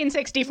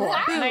 1964. Wow.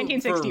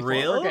 1964. For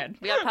real? We're good.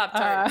 We got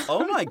Pop-Tarts.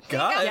 Oh my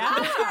god.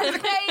 Yeah,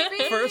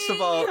 baby. First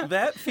of all,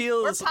 that We're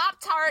feels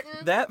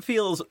Pop-Tartin'. that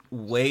feels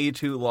way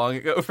too long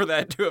ago for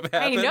that to have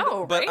happened. I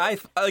know, but right?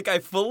 I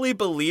fully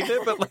believe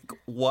it, but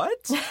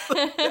what?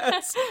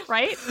 That's,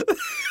 Right?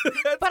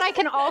 But I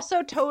can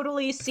also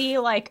totally see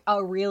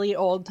a really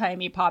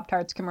old-timey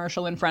Pop-Tarts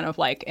commercial in front of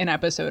an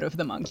episode of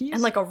The Monkees.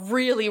 And a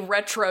really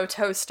retro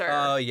toaster.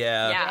 oh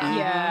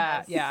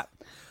yeah. Yeah.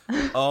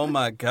 Oh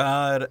my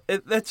god.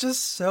 That's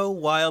just so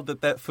wild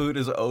that food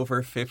is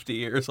over 50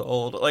 years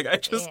old.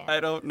 I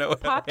don't know.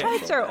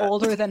 Pop-Tarts are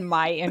older than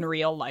my in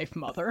real life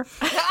mother.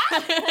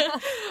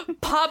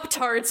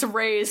 Pop-Tarts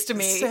raised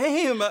me.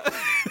 Same.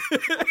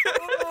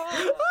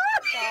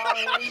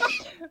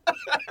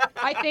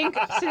 I think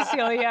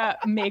Cecilia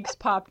makes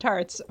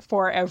Pop-Tarts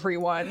for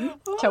everyone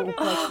to eat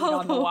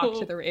on the walk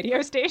to the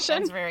radio station.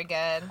 That's very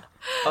good.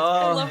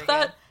 I love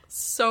that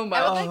so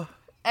much.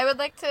 I would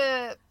like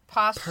to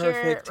posture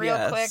Perfect, real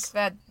yes. quick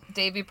that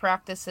Davy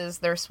practices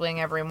their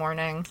swing every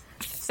morning.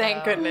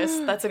 Thank goodness.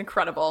 That's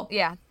incredible.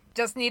 Yeah.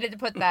 Just needed to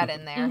put that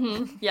in there.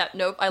 Yeah,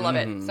 nope, I love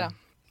it. So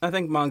I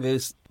think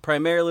Mongoose,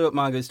 primarily what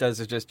Mongoose does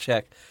is just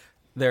check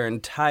their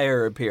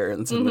entire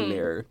appearance in the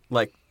mirror,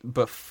 like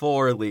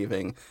before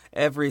leaving.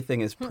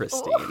 Everything is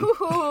pristine.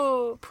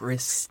 Ooh.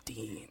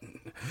 Pristine.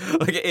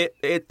 Like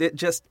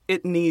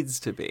it needs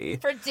to be.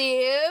 For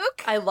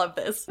Duke. I love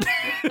this.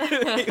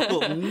 He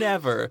will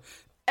never,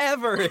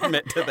 ever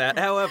admit to that.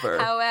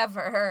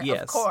 However,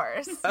 yes. Of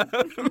course.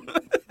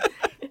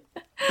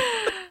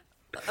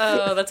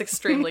 Oh, that's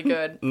extremely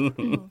good.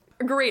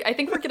 Great. I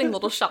think we're getting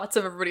little shots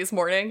of everybody's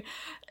morning.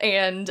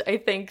 And I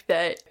think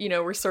that,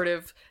 we're sort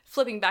of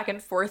flipping back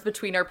and forth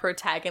between our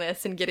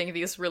protagonists and getting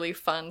these really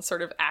fun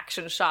sort of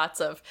action shots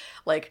of,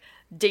 like,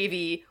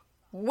 Davy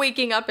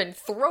waking up and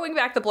throwing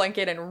back the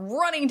blanket and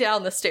running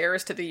down the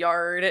stairs to the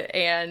yard.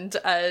 And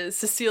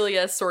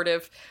Cecilia sort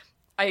of,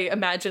 I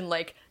imagine,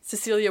 like,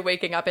 Cecilia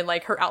waking up and,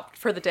 like, her outfit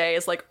for the day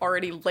is, like,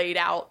 already laid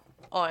out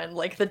on,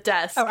 like, the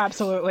desk. Oh,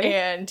 absolutely.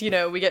 And,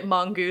 we get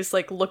Mongoose,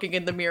 like, looking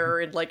in the mirror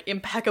and, like,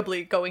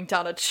 impeccably going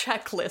down a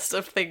checklist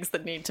of things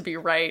that need to be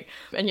right.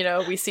 And,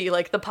 we see,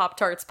 like, the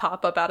Pop-Tarts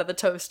pop up out of the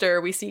toaster.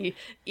 We see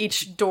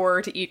each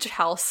door to each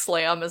house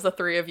slam as the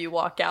three of you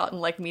walk out and,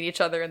 like, meet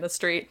each other in the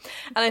street.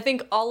 And I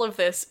think all of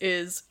this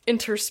is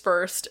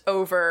interspersed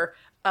over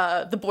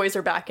The Boys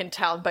Are Back in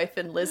Town by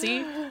Thin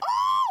Lizzy.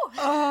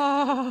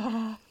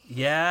 Oh.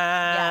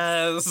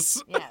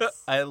 Yes.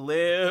 Yes. I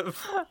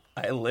live.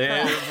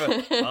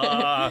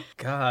 Oh,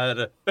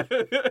 God.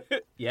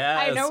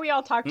 Yes. I know we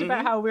all talked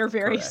about how we're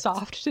very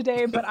soft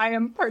today, but I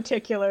am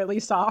particularly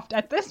soft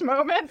at this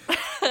moment.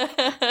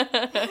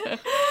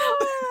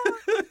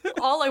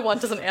 All I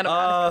want is an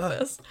animatic of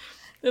this.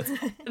 It's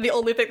the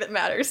only thing that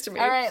matters to me.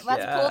 All right,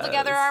 let's pull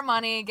together Yes. our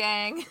money,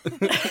 gang.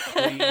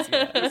 Please,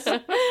 yes.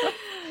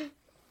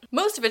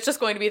 Most of it's just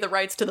going to be the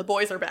rights to The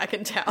Boys Are Back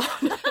in Town.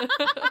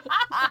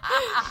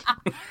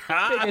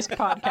 Biggest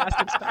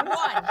podcast expense.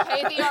 1,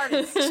 pay the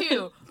artists.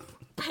 2,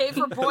 pay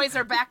for Boys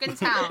Are Back in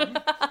Town.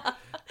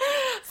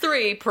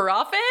 3,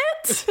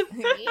 profit.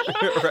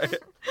 Right.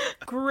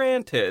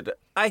 Granted,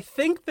 I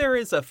think there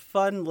is a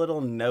fun little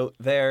note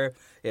there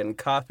in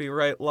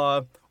copyright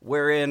law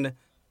wherein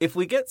if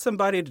we get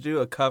somebody to do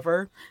a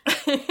cover,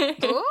 Ooh. a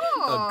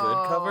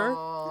good cover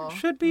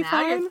should be Now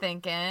fine. you're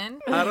thinking.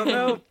 I don't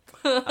know.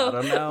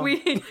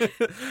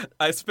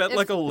 I spent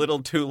like a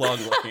little too long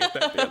looking at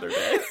that the other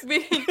day. we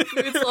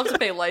would still have to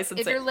pay licensing.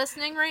 If you're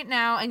listening right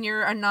now and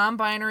you're a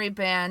non-binary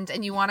band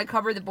and you want to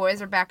cover The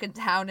Boys Are Back in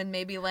Town and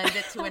maybe lend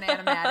it to an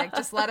animatic,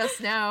 just let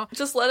us know.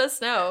 Just let us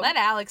know. Let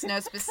Alex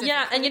know specifically.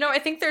 Yeah, and I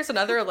think there's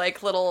another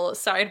like little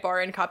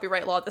sidebar in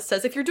copyright law that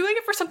says if you're doing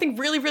it for something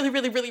really, really,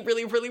 really, really,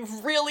 really, really,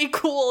 really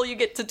cool, you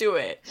get to do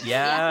it.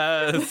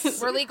 Yes.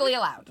 We're legally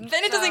allowed.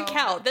 Then it doesn't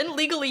count. Then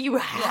legally you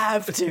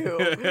have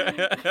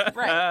to.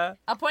 Right.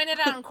 I'll point it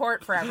out in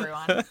court for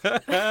everyone.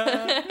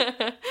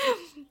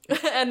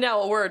 And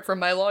now a word from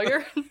my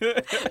lawyer.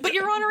 But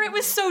Your Honor, it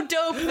was so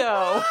dope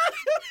though.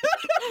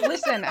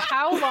 Listen,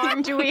 how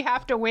long do we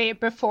have to wait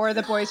before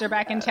The Boys Are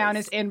Back in Town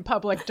is in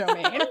public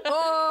domain?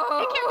 Oh,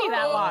 It can't be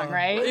that long,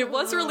 right? It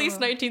was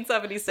released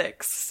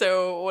 1976,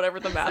 so whatever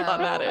the math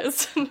on that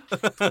is.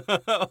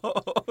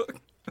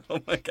 Oh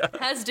my God.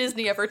 Has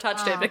Disney ever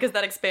touched it? Because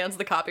that expands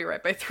the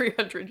copyright by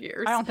 300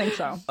 years. I don't think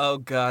so. Oh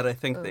God, I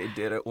think they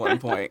did at one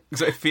point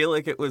because I feel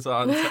like it was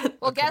on.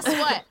 well, guess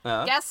what?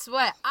 Guess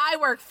what? I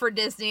work for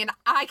Disney, and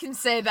I can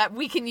say that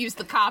we can use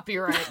the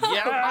copyright.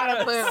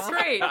 Yes! That's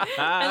great.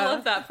 I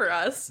love that for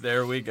us.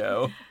 There we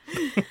go.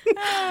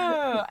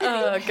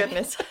 Oh,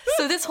 goodness.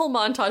 So this whole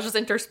montage is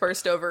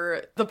interspersed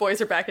over The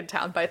Boys Are Back in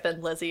Town by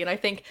Thin Lizzy, and I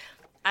think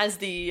as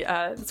the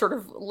sort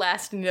of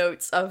last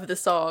notes of the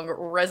song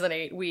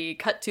resonate, we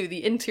cut to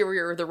the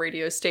interior of the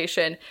radio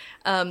station,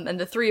 and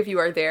the three of you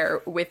are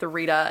there with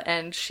Rita,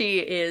 and she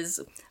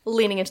is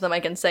leaning into the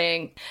mic and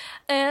saying,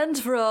 "And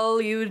for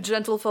all you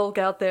gentlefolk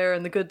out there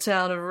in the good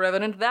town of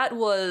Revenant, that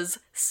was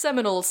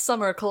seminal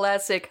summer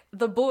classic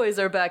The Boys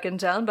Are Back in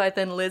Town by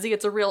Thin Lizzy.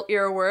 It's a real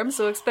earworm,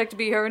 so expect to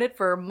be hearing it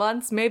for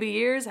months, maybe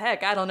years,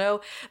 heck, I don't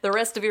know, the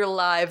rest of your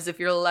lives if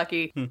you're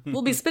lucky.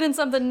 We'll be spinning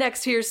something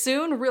next here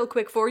soon, real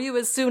quick for you,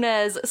 as soon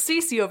as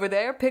Cece over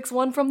there picks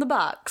one from the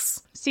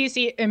box."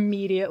 Cece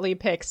immediately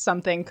picks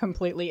something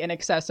completely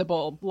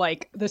inaccessible,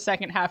 like the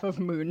second half of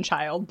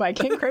Moonchild by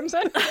King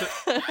Crimson,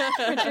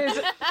 which is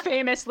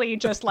famously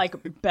just like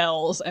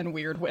bells and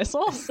weird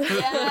whistles.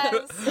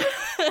 Yes.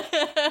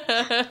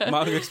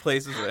 Mongoose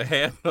places a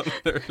hand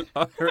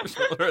on her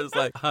shoulder. Is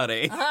like,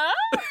 honey,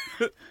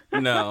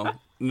 no,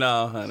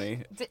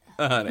 honey,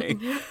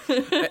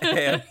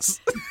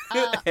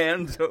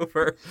 hands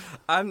over.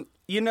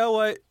 You know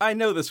what? I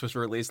know this was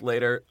released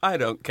later. I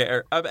don't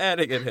care. I'm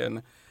adding it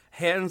in.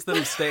 Hands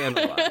them staying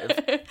alive.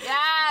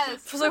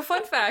 Yes. So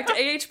fun fact,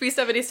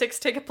 AHB76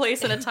 take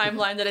place in a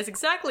timeline that is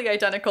exactly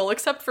identical,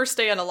 except for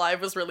Stayin' Alive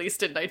was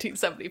released in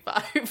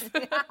 1975.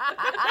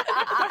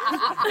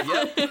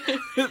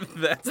 Yep.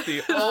 That's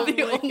the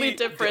only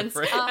difference.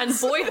 And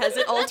boy, has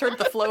it altered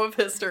the flow of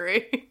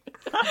history.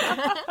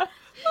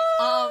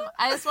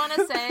 I just want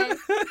to say,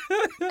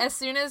 as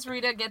soon as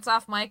Rita gets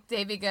off mic,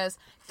 Davey goes,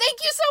 "Thank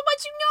you so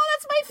much. You know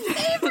that's my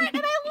favorite,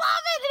 and I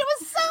love it. And it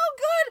was so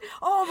good.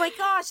 Oh my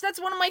gosh, that's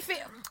one of my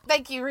favorite.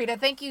 Thank you, Rita.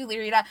 Thank you,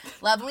 Rita.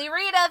 Lovely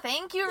Rita.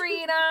 Thank you,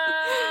 Rita."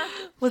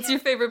 What's your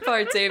favorite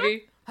part,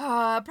 Davey?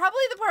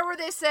 Probably the part where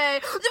they say,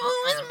 "The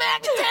moon is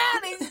back in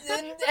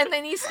town," and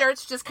then he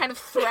starts just kind of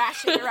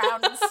thrashing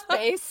around in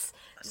space.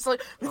 Just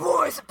like, "The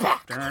boys are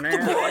back! The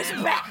boys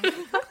are back!"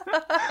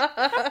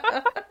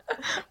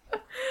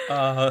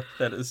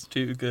 That is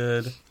too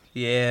good.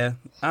 Yeah,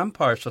 I'm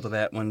partial to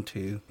that one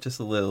too, just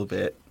a little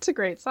bit. It's a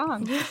great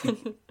song.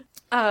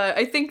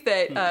 I think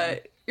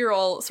that you're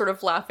all sort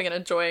of laughing and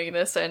enjoying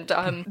this, and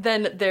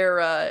then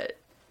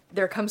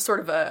there comes sort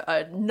of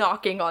a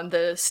knocking on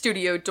the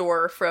studio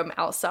door from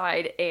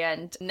outside,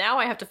 and now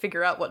I have to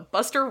figure out what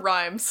Buster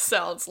Rhymes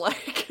sounds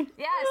like.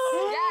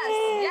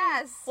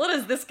 Yes. What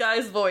is this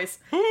guy's voice?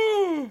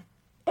 I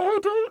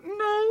don't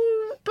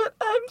know, but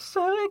I'm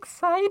so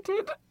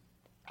excited.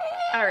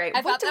 All right,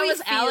 I what thought do that we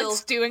was feel?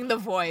 Alex doing the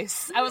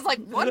voice. I was like,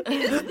 what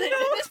is this?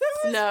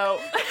 No.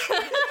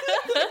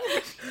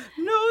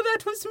 No,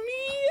 that was me.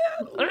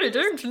 I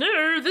don't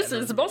know. This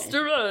is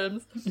Buster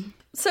Rhymes.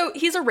 So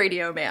he's a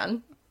radio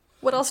man.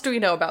 What else do we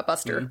know about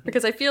Buster?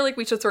 Because I feel like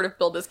we should sort of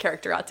build this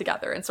character out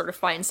together and sort of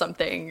find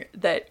something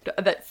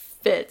that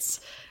fits.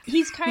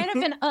 He's kind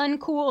of an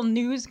uncool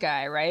news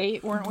guy,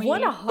 right? Weren't we?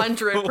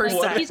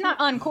 100%. He's not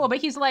uncool, but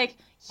he's like,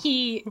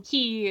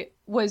 he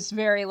was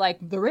very like,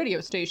 the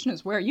radio station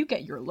is where you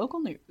get your local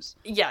news.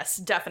 Yes,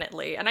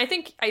 definitely. And I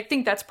think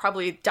that's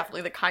probably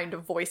definitely the kind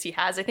of voice he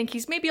has. I think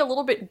he's maybe a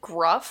little bit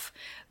gruff,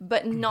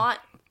 but not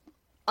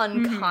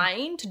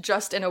unkind,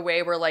 just in a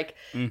way where like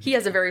he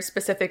has a very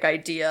specific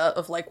idea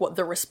of like what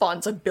the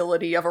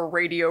responsibility of a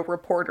radio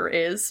reporter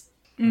is.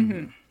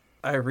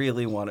 I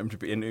really want him to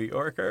be a New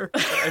Yorker.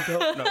 I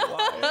don't know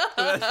why.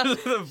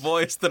 That's the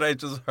voice that I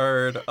just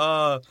heard.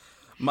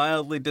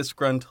 Mildly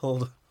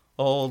disgruntled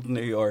old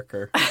New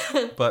Yorker.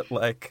 But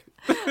like...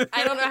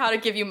 I don't know how to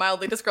give you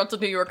mildly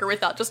disgruntled New Yorker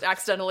without just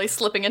accidentally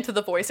slipping into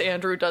the voice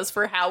Andrew does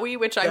for Howie,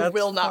 which I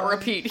will not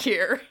repeat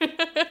here.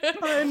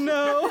 I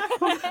know.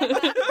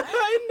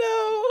 I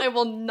know. I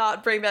will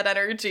not bring that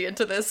energy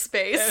into this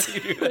space.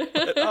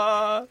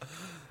 That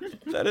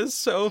is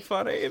so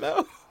funny,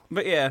 though.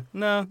 But yeah,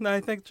 no, I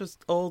think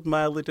just old,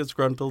 mildly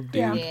disgruntled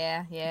dude.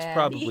 Yeah. It's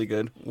probably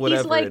good,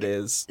 whatever he's like it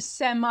is.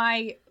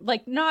 Semi,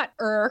 like, not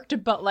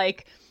irked, but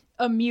like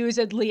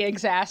amusedly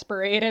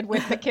exasperated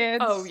with the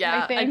kids. Oh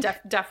yeah, I think.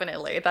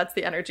 definitely. That's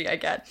the energy I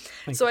get.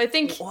 So I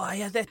think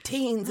Why are there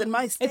teens in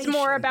my station? It's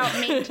more about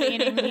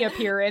maintaining the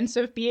appearance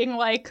of being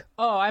like,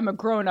 oh, I'm a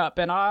grown-up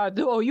and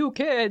oh, you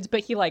kids.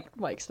 But he like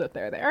likes that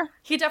they're there.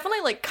 he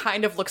definitely like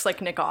kind of looks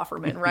like Nick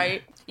Offerman,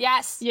 right?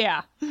 Yes.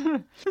 Yeah.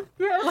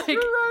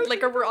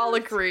 like we're all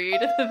agreed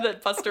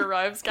that Buster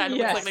Rhymes kind of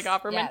looks like Nick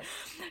Offerman. Yes.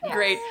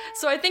 Great.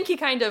 So I think he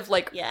kind of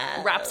like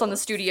raps on the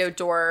studio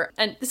door,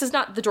 and this is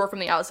not the door from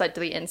the outside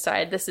to the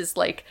inside. This is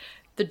like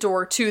the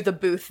door to the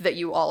booth that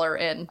you all are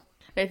in.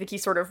 And I think he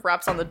sort of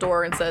raps on the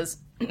door and says,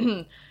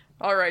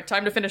 "All right,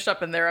 time to finish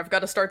up in there. I've got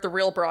to start the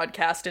real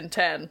broadcast in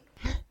 10."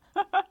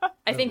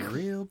 I think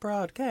real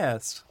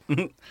broadcast.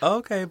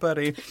 Okay,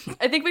 buddy.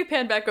 I think we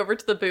pan back over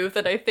to the booth,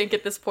 and I think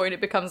at this point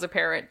it becomes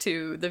apparent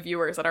to the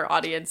viewers and our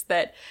audience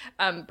that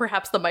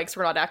perhaps the mics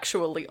were not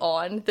actually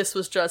on. This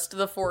was just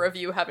the four of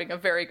you having a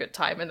very good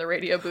time in the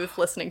radio booth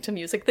listening to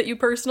music that you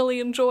personally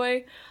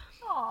enjoy.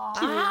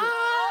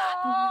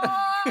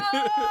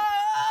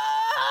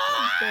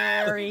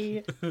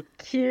 Very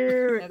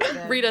cute.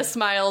 Rita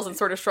smiles and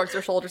sort of shrugs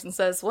her shoulders and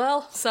says,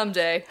 "Well,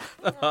 someday."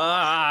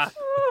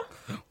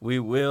 We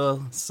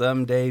will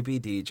someday be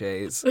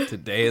DJs.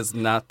 Today is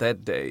not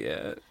that day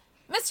yet.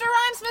 Mr.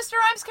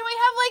 Rhymes, can we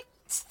have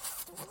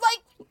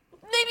like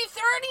maybe 30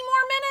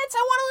 more minutes?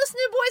 I want to listen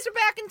to Boys Are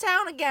Back in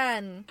Town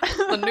again.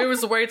 The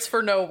news waits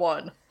for no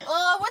one.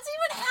 What's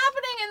even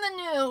happening in the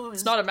news?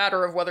 It's not a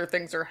matter of whether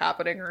things are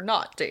happening or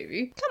not,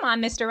 Davey. Come on,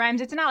 Mr.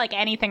 Rhymes. It's not like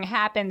anything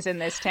happens in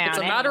this town. It's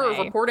a matter of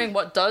anyway. reporting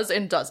what does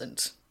and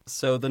doesn't.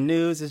 So the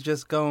news is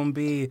just gonna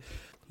be,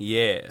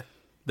 yeah,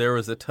 there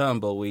was a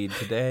tumbleweed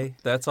today.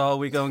 That's all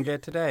we gonna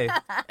get today.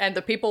 And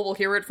the people will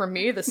hear it from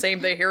me the same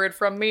they hear it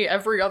from me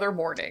every other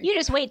morning. You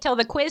just wait till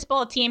the Quiz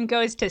Bowl team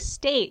goes to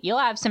state. You'll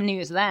have some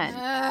news then.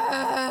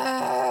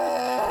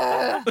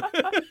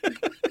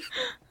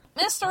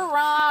 Mr.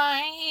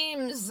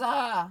 Rhymes.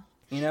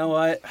 You know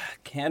what?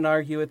 Can't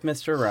argue with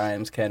Mr.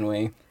 Rhymes, can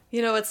we?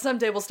 You know what?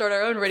 Someday we'll start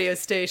our own radio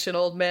station,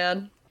 old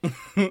man.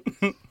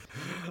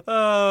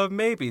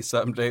 Maybe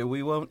someday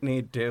we won't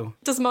need to.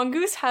 Does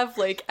Mongoose have,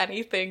 like,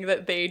 anything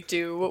that they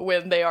do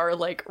when they are,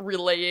 like,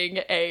 relaying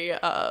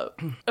a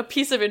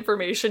piece of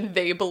information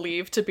they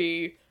believe to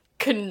be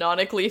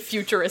canonically,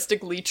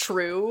 futuristically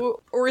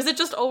true? Or is it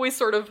just always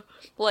sort of,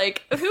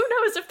 like, who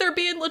knows if they're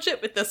being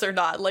legit with this or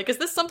not? Like, is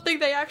this something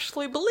they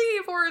actually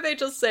believe, or are they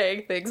just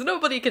saying things?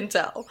 Nobody can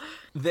tell.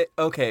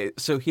 Okay,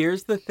 so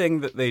here's the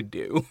thing that they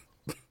do.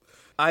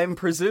 I'm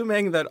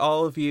presuming that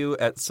all of you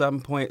at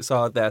some point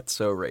saw That's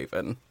So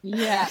Raven.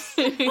 Yes.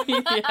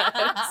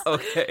 Yes.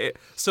 Okay,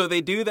 so they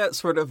do that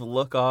sort of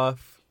look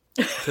off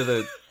to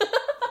the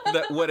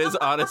that what is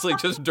honestly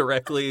just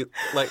directly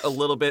like a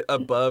little bit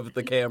above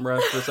the camera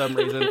for some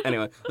reason.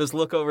 Anyway, just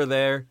look over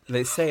there.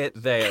 They say it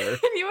there.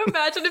 Can you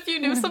imagine if you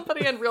knew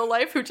somebody in real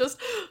life who just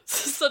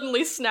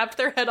suddenly snapped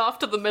their head off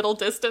to the middle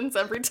distance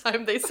every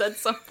time they said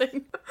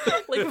something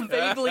like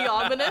vaguely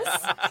ominous?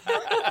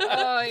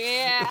 Oh,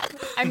 yeah.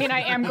 I mean,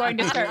 I am going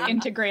to start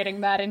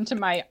integrating that into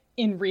my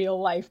in real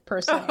life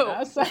persona.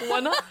 Oh, So.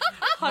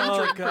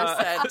 100%.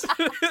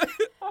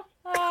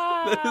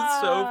 That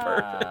is so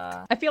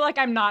perfect. I feel like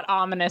I'm not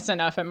ominous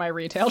enough at my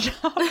retail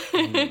job.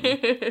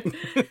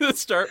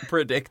 Start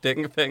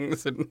predicting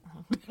things and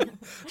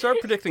start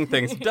predicting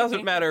things.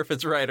 Doesn't matter if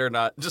it's right or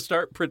not. Just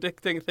start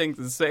predicting things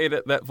and say it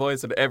at that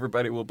voice, and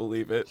everybody will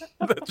believe it.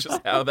 That's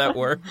just how that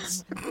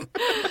works.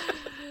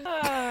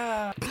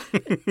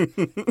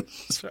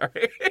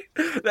 Sorry.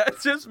 That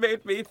just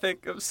made me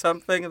think of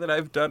something that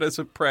I've done as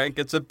a prank.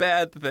 It's a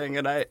bad thing,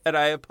 and I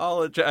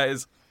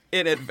apologize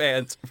in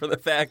advance for the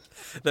fact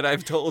that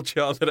I've told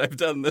y'all that I've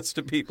done this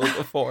to people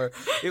before.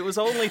 It was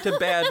only to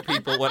bad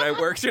people when I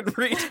worked in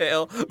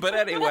retail. But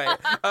anyway,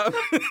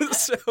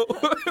 so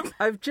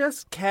I've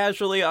just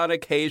casually on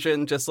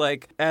occasion, just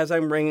like as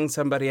I'm ringing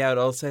somebody out,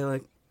 I'll say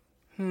like,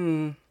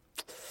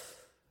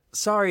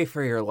 sorry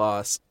for your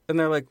loss. And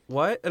they're like,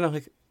 what? And I'm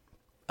like,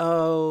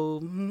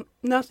 oh,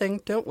 nothing.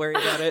 Don't worry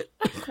about it.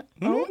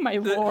 Oh, my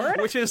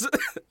lord. Which is,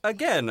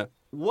 again,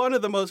 one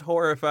of the most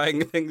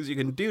horrifying things you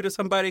can do to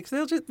somebody,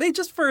 because they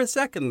just for a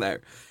second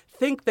there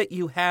think that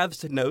you have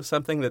to know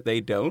something that they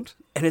don't,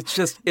 and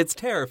it's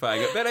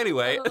terrifying. But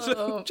anyway,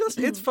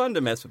 it's fun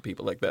to mess with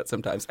people like that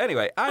sometimes.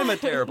 Anyway, I'm a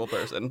terrible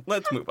person.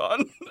 Let's move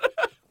on.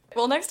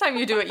 Well, next time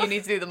you do it, you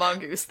need to do the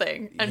mongoose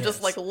thing and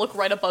just like look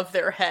right above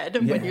their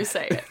head when you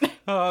say it.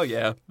 Oh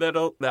yeah,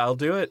 I'll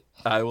do it.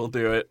 I will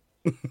do it.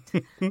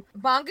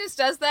 Mongoose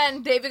does that,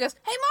 and David goes,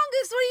 "Hey,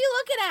 Mongoose, what are you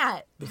looking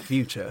at?"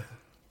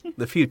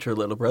 The future,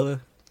 little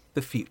brother,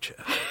 the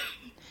future.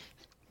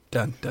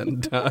 Dun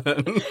dun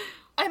dun.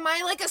 Am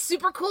I like a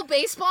super cool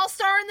baseball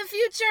star in the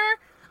future?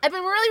 I've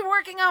been really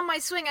working on my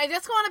swing. I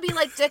just want to be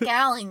like Dick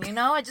Allen, you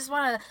know? I just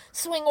want to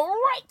swing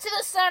right to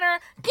the center,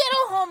 get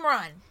a home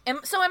run.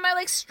 So am I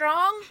like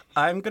strong?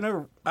 I'm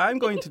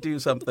going to do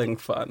something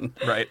fun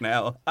right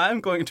now. I'm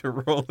going to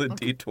roll a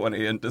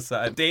d20 and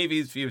decide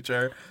Davy's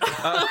future.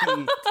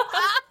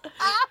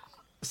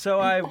 So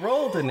I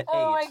rolled an 8.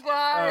 Oh my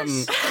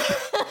gosh.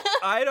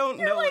 I don't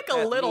know Like what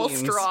a that little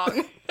means.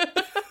 strong.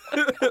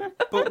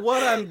 But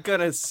what I'm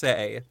gonna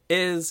say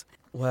is,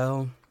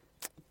 well,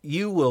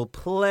 you will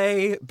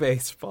play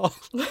baseball.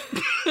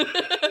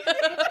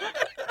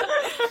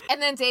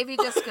 And then Davey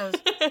just goes,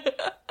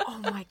 "Oh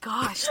my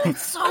gosh,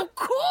 that's so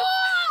cool!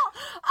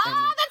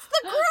 Oh, that's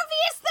the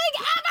grooviest thing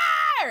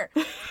ever!"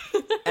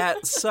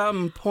 At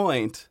some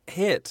point,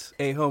 hit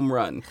a home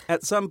run.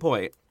 At some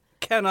point.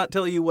 Cannot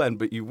tell you when,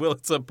 but you will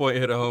at some point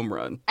hit a home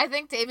run. I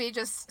think Davey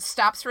just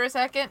stops for a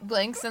second,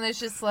 blinks, and is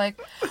just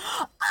like, "I'm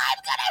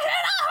gonna hit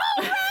a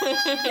home run!"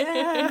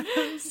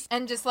 Yes.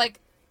 And just like,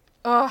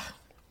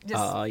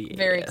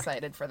 very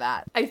excited for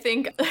that. I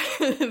think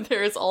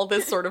there's all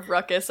this sort of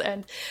ruckus,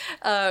 and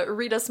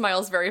Rita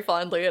smiles very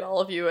fondly at all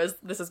of you as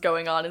this is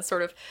going on and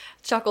sort of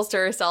chuckles to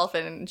herself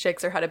and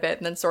shakes her head a bit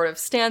and then sort of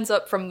stands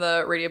up from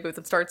the radio booth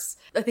and starts,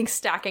 I think,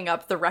 stacking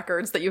up the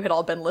records that you had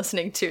all been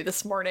listening to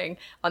this morning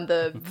on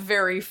the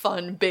very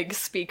fun big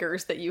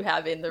speakers that you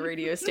have in the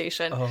radio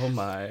station. Oh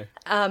my.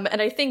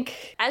 And I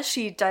think as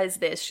she does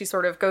this, she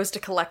sort of goes to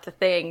collect the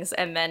things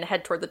and then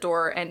head toward the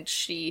door, and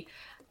she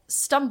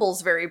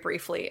stumbles very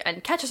briefly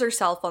and catches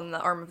herself on the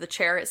arm of the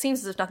chair. It seems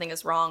as if nothing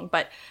is wrong,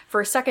 but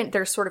for a second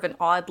there's sort of an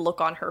odd look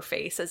on her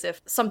face as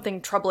if something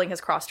troubling has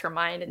crossed her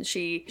mind, and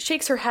she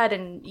shakes her head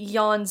and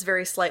yawns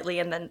very slightly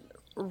and then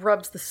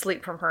rubs the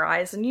sleep from her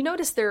eyes, and you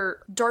notice there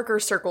are darker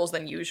circles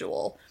than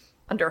usual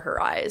under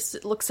her eyes.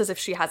 It looks as if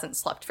she hasn't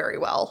slept very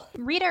well.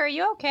 Rita, are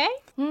you okay?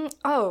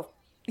 Oh,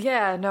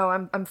 yeah, no,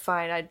 I'm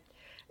fine. I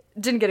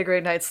didn't get a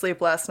great night's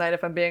sleep last night,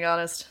 if I'm being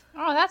honest.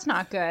 Oh, that's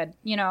not good.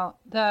 You know,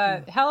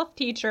 the health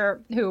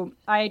teacher, who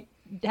I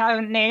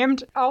haven't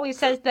named, always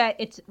says that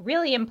it's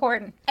really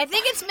important. I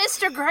think it's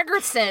Mr.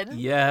 Gregerson.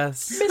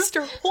 Yes.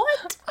 Mr.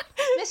 What?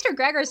 Mr.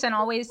 Gregerson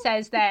always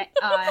says that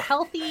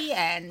healthy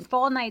and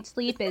full night's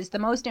sleep is the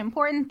most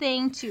important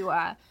thing to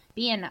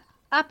being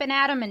up and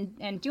at 'em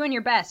and doing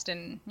your best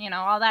and, you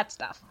know, all that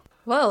stuff.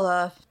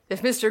 Well,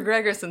 if Mr.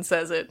 Gregerson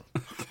says it.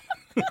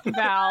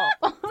 Val.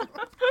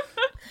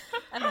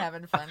 I'm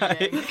having fun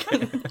today.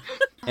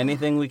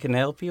 Anything we can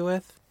help you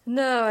with?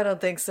 No, I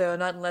don't think so.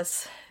 Not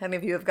unless any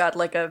of you have got,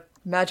 like, a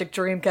magic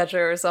dream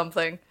catcher or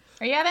something.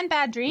 Are you having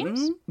bad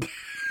dreams?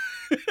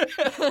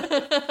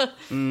 I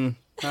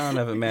don't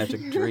have a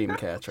magic dream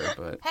catcher,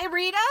 but... Hey,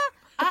 Rita?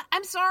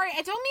 I'm sorry.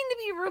 I don't mean to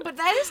be rude, but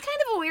that is kind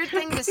of a weird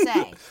thing to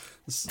say.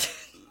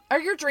 Are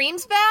your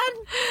dreams bad?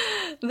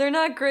 They're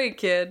not great,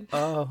 kid.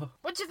 Oh.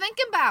 What you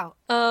thinking about?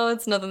 Oh,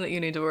 it's nothing that you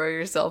need to worry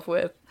yourself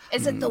with.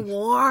 Is it the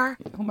war?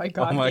 Oh my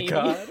god, Oh my Davy.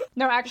 god.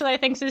 No, actually, I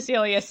think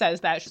Cecilia says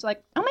that. She's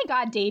like, oh my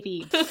god,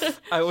 Davy.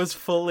 I was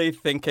fully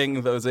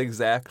thinking those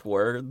exact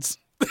words.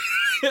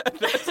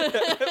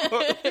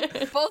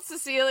 Both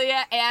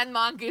Cecilia and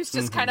Mongoose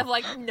just kind of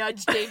like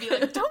nudge Davy,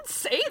 like, don't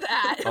say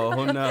that.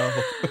 Oh no.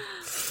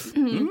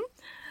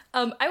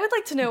 I would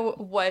like to know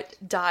what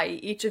die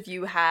each of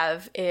you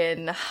have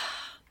in...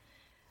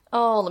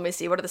 Oh, let me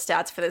see. What are the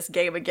stats for this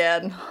game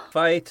again?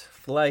 Fight,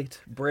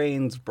 flight,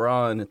 brains,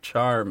 brawn,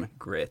 charm,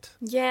 grit.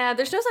 Yeah,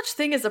 there's no such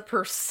thing as a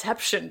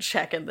perception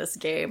check in this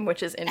game,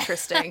 which is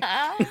interesting.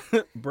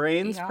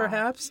 Brains, Yeah.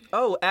 perhaps?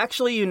 Oh,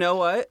 actually, you know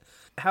what?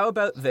 How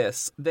about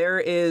this? There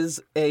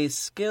is a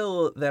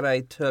skill that I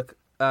took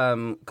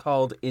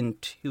called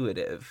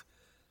intuitive.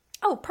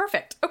 Oh,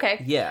 perfect.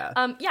 Okay. Yeah.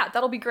 Yeah,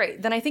 that'll be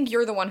great. Then I think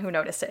you're the one who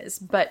notices.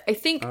 But I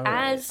think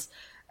as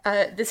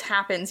this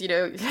happens,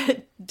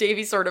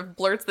 Davy sort of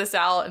blurts this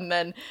out, and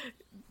then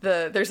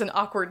there's an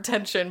awkward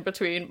tension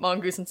between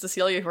Mongoose and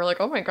Cecilia, who are like,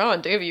 oh my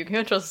god, Davy, you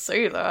can't just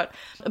say that.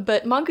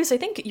 But Mongoose, I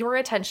think your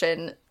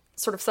attention,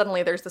 sort of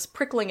suddenly there's this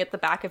prickling at the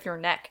back of your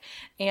neck,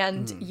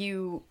 and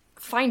you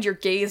find your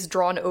gaze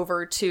drawn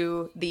over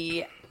to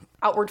the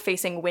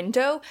outward-facing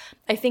window.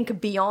 I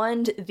think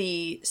beyond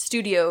the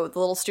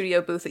little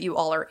studio booth that you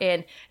all are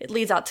in, it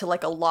leads out to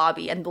like a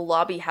lobby, and the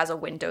lobby has a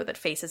window that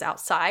faces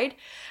outside.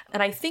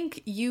 And I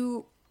think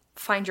you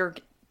find your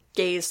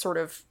gaze sort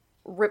of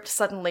ripped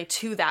suddenly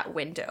to that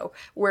window,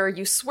 where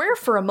you swear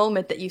for a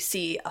moment that you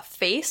see a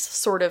face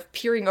sort of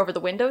peering over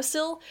the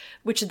windowsill,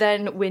 which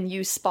then, when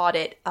you spot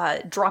it,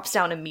 drops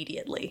down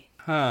immediately.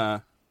 Huh.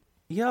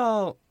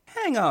 Y'all,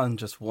 hang on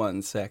just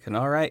 1 second,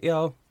 all right,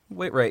 y'all?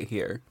 Wait right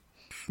here.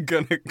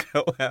 Gonna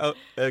go out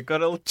and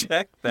gonna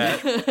check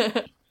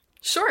that.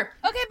 Sure.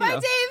 Okay, bye,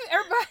 Dave.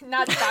 Or bye,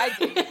 not bye,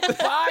 Davy.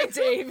 Bye,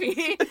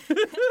 Davy.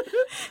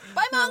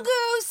 Bye,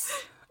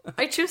 Mongoose.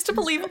 I choose to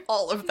believe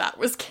all of that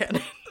was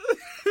canon.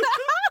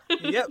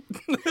 Yep.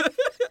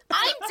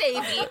 I'm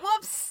Davy.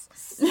 Whoops.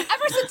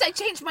 Ever since I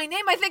changed my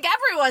name, I think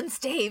everyone's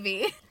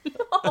Davy.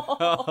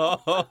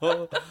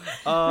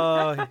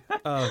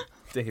 Oh,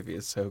 Davy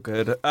is so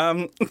good.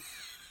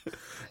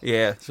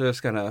 Yeah, so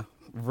just gonna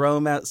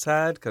roam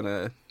outside,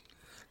 gonna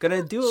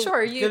do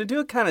gonna do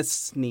it kind of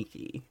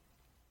sneaky.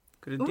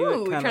 Gonna do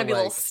Ooh, it trying kind to of be a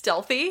little like,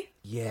 stealthy.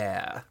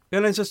 yeah,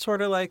 gonna just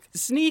sort of like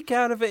sneak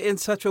out of it in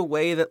such a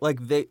way that like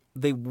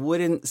they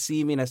wouldn't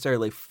see me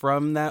necessarily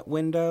from that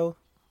window.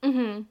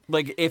 Mm-hmm.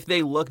 Like if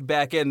they look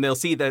back in, they'll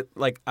see that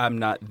like I'm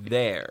not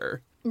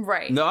there.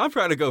 Right. No, I'm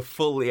trying to go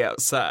fully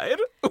outside.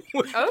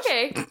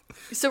 Okay.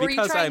 So were you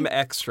Because trying... I'm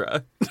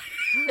extra.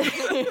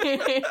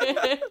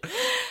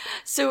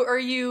 So are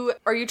you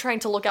trying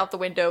to look out the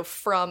window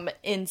from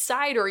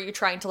inside, or are you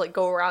trying to like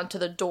go around to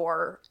the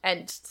door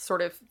and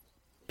sort of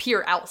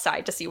peer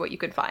outside to see what you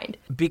could find?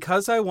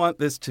 Because I want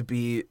this to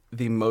be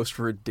the most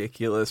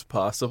ridiculous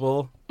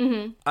possible,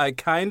 I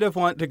kind of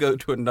want to go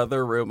to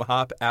another room,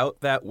 hop out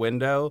that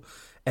window,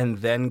 and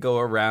then go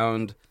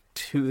around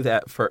to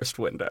that first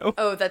window.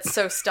 Oh, that's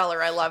so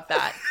stellar. I love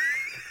that.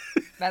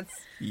 That's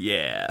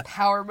Yeah.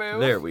 power move.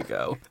 There we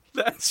go.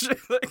 That's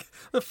just like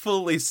the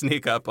fully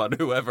sneak up on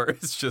whoever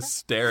is just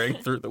staring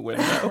through the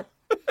window.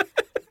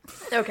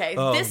 Okay,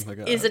 Oh this my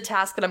God. is a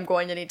task that I'm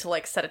going to need to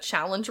like set a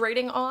challenge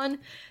rating on.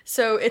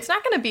 So it's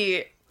not going to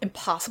be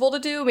impossible to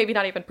do, maybe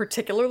not even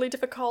particularly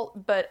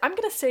difficult, but I'm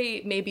going to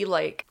say maybe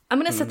like, I'm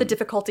going to set the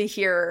difficulty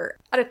here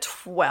at a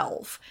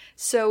 12.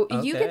 So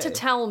you get to Okay.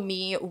 tell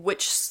me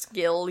which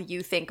skill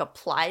you think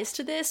applies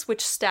to this,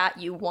 which stat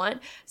you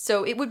want.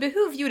 So it would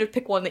behoove you to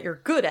pick one that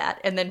you're good at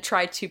and then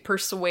try to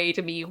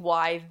persuade me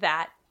why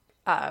that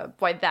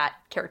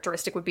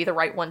characteristic would be the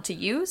right one to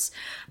use.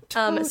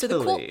 So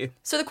Totally.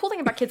 the cool thing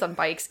about Kids on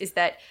Bikes is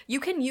that you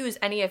can use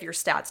any of your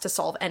stats to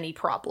solve any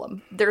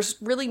problem. There's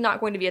really not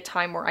going to be a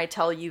time where I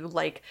tell you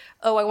like,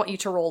 oh, I want you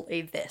to roll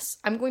a this.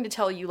 I'm going to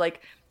tell you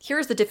like,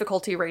 here's the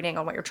difficulty rating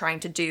on what you're trying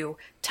to do.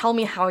 Tell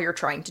me how you're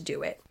trying to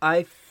do it.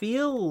 I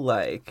feel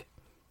like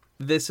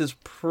this is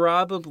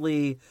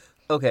probably...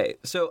 Okay,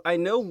 so I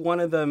know one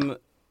of them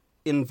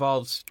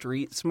involves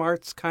street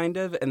smarts, kind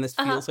of, and this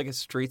feels like a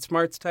street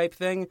smarts type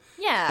thing.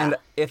 Yeah. And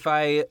if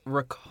I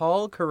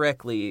recall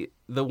correctly,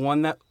 the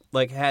one that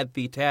like had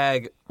the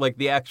tag, like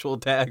the actual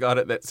tag on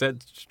it that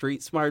said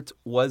street smarts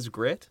was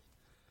grit.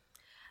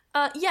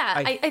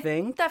 Yeah, I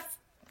think.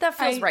 that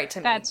feels right to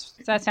me.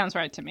 That sounds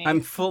right to me. I'm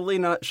fully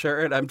not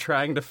sure, and I'm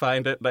trying to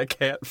find it, and I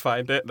can't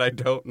find it, and I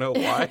don't know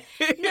why.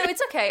 No,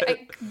 it's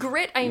okay.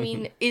 Grit, I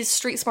mean, is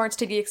street smarts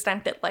to the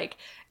extent that, like,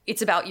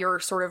 it's about your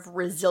sort of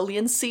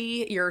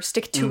resiliency, your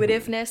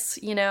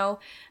stick-to-itiveness, you know?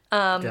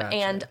 Gotcha.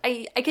 And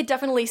I could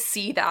definitely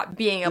see that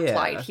being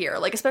applied Yeah. here.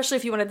 Like, especially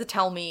if you wanted to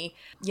tell me,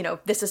 you know,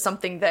 this is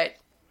something that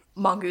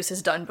Mongoose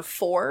has done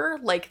before,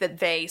 like that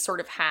they sort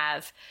of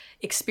have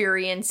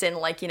experience in,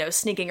 like, you know,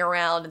 sneaking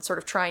around and sort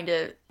of trying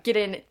to get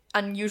in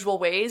unusual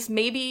ways.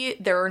 Maybe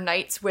there are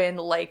nights when,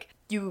 like,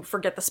 you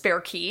forget the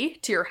spare key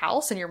to your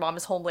house and your mom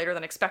is home later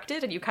than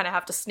expected and you kind of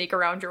have to sneak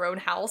around your own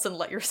house and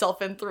let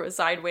yourself in through a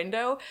side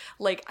window.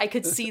 Like, I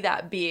could see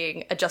that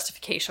being a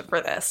justification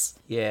for this.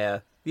 Yeah.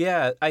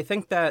 Yeah, I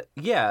think that,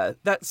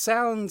 that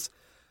sounds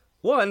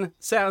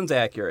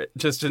accurate,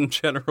 just in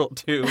general,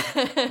 to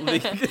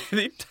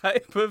the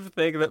type of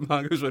thing that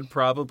Mongoose would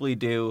probably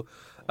do.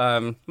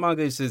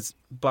 Mongoose is,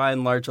 by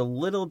and large, a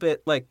little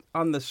bit, like,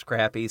 on the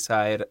scrappy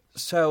side,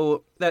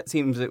 so that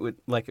seems it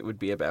would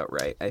be about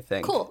right, I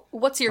think. Cool.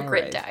 What's your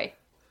grit die?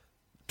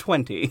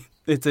 20.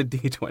 It's a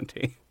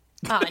D20.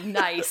 Ah,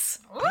 nice.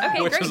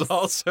 Okay, Which great. is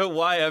also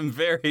why I'm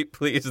very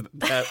pleased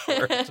that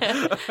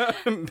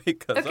worked.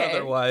 Because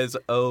otherwise,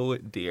 oh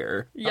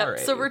dear. Yep. Alrighty.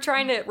 So we're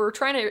trying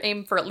to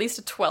aim for at least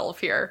a 12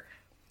 here.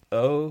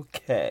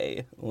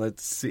 Okay,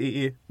 let's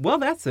see. Well,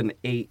 that's an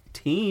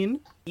 18.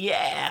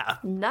 Yeah.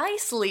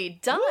 Nicely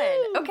done.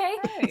 Woo, okay.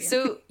 hey.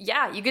 So,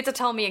 yeah, you get to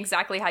tell me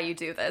exactly how you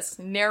do this.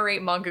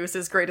 Narrate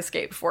Mongoose's great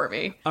escape for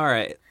me. All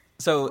right.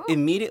 So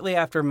immediately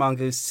after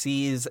Mongoose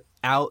sees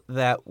out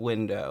that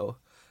window,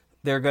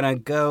 they're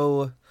going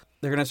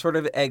to sort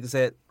of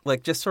exit,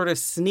 like just sort of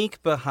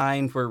sneak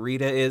behind where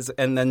Rita is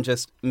and then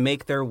just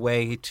make their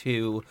way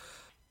to...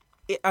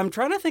 I'm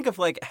trying to think of,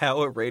 like,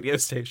 how a radio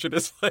station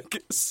is,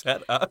 like,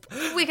 set up.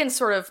 We can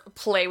sort of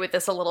play with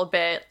this a little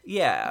bit.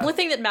 Yeah. The only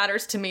thing that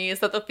matters to me is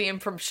that the theme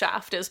from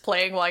Shaft is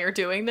playing while you're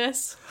doing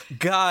this.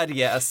 God,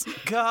 yes.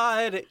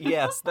 God,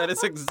 yes. That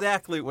is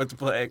exactly what's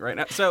playing right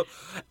now. So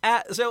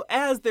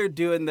as they're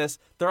doing this,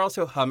 they're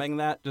also humming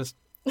that just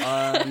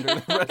under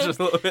the breath just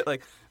a little bit,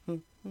 like...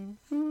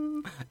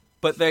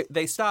 But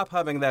they stop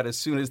humming that as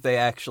soon as they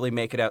actually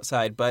make it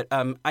outside. But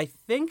I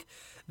think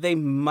they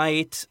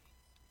might...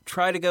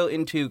 try to go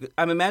into...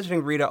 I'm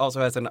imagining Rita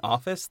also has an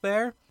office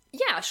there.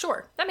 Yeah,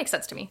 sure. That makes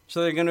sense to me.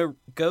 So they're going to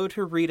go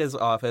to Rita's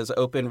office,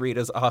 open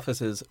Rita's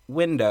office's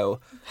window,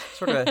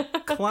 sort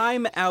of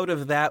climb out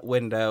of that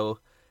window,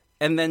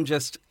 and then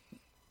just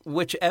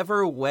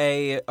whichever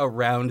way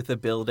around the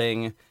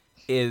building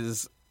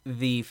is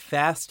the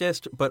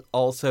fastest, but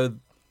also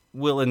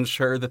will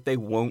ensure that they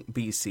won't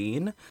be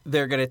seen.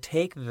 They're going to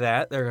take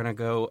that, they're going to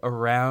go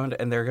around,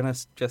 and they're going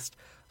to just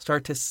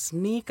start to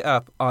sneak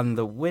up on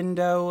the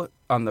window,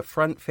 on the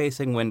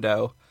front-facing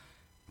window,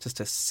 just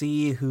to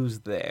see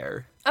who's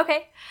there.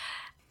 Okay.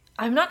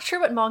 I'm not sure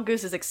what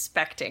Mongoose is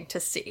expecting to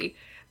see,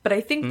 but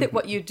I think that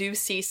what you do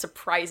see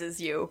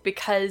surprises you,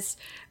 because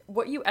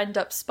what you end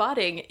up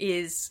spotting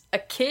is a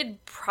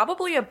kid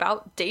probably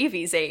about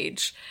Davy's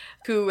age,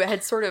 who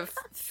had sort of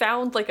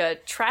found like a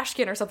trash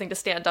can or something to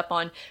stand up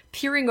on,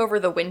 peering over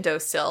the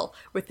windowsill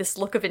with this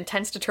look of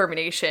intense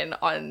determination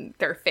on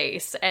their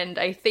face. And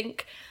I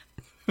think...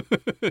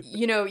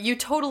 you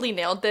totally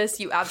nailed this.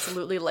 You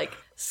absolutely, like,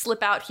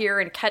 slip out here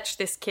and catch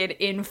this kid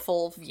in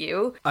full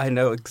view. I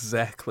know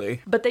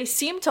exactly. But they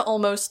seem to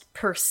almost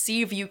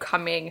perceive you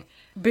coming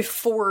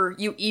before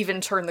you even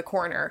turn the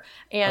corner.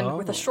 And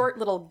with a short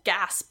little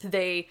gasp,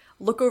 they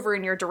look over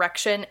in your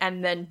direction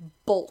and then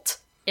bolt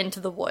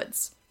into the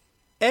woods.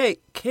 Hey,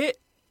 kid,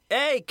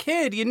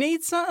 you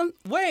need something?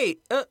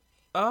 Wait,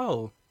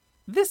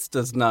 this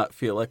does not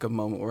feel like a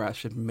moment where I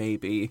should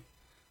maybe...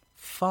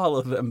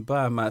 follow them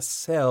by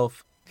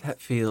myself. That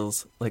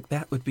feels like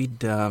that would be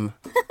dumb.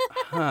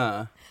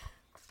 Huh.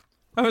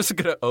 I'm just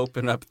going to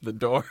open up the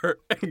door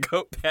and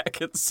go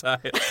back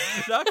inside.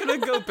 Not going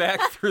to go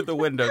back through the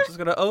window. Just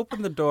going to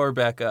open the door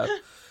back up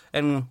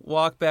and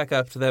walk back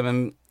up to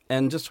them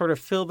and just sort of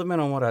fill them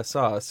in on what I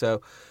saw.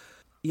 So,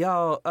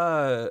 y'all,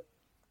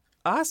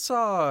 I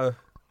saw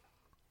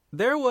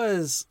there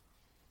was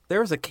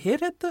a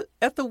kid at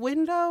the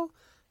window.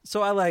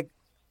 So I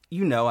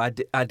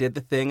I did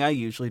the thing I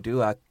usually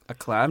do. I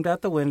climbed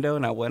out the window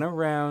and I went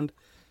around,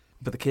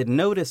 but the kid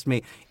noticed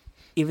me,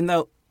 even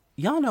though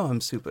y'all know I'm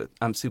super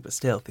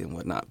stealthy and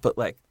whatnot. But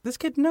like this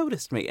kid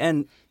noticed me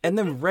and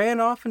then ran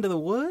off into the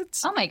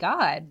woods. Oh my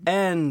god!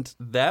 And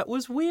that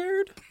was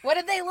weird. What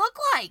did they look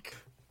like?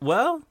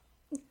 Well,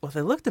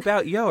 they looked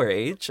about your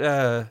age.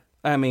 I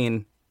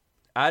mean,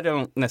 I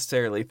don't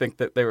necessarily think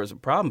that there was a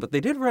problem, but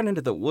they did run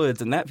into the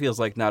woods, and that feels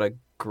like not a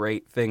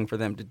great thing for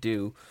them to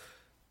do.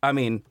 I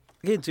mean.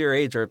 Kids your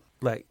age are,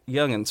 like,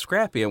 young and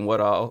scrappy and what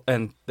all,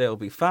 and they'll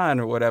be fine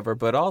or whatever,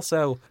 but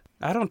also,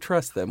 I don't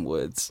trust them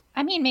woods.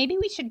 I mean, maybe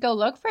we should go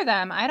look for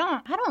them. I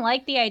don't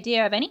like the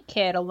idea of any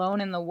kid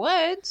alone in the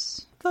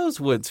woods. Those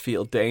woods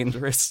feel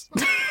dangerous.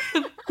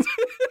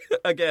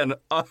 Again,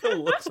 Otto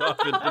looks off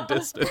in the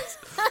distance.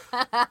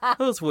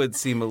 Those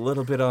woods seem a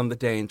little bit on the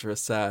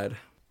dangerous side.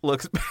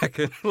 Looks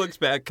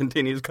back,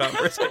 continues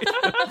conversation.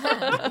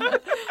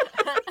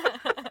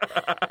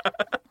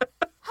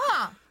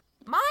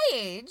 My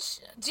age?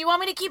 Do you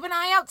want me to keep an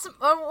eye out?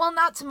 Well,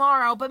 not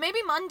tomorrow, but maybe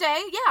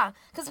Monday. Yeah,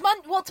 because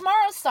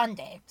tomorrow's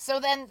Sunday, so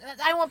then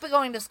I won't be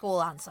going to school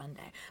on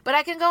Sunday. But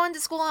I can go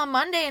into school on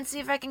Monday and see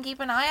if I can keep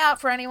an eye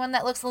out for anyone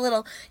that looks a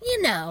little,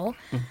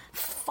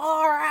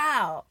 far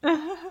out.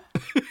 I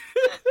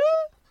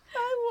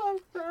love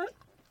that.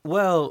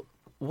 Well,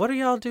 what are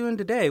y'all doing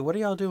today? What are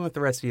y'all doing with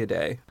the rest of your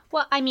day?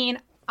 Well, I mean,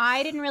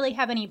 I didn't really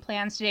have any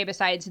plans today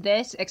besides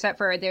this, except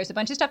for there's a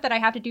bunch of stuff that I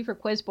have to do for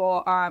Quiz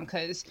Bowl,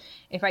 because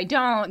if I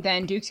don't,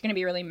 then Duke's going to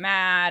be really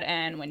mad,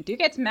 and when Duke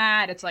gets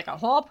mad, it's like a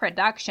whole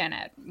production.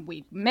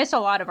 We miss a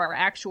lot of our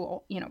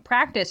actual,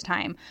 practice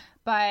time,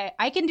 but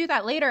I can do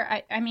that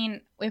later. I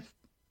mean, if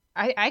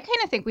I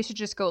kind of think we should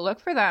just go look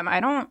for them. I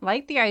don't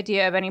like the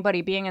idea of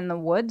anybody being in the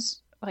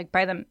woods, like,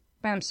 by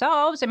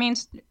themselves. I mean,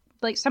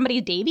 like,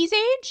 somebody Davy's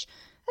age?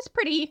 That's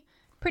pretty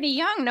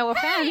young, no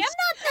offense. Hey, I'm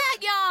not that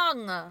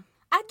young.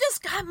 I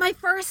just got my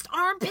first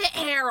armpit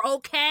hair,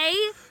 okay?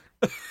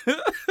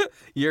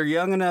 You're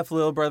young enough,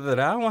 little brother, that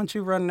I don't want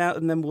you running out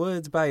in them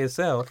woods by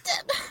yourself.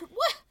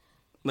 What?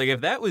 Like,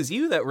 if that was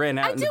you that ran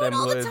out into them woods... I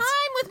do it all the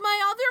time with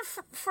my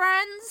other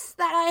friends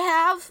that I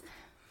have,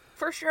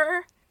 for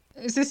sure.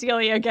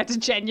 Cecilia gets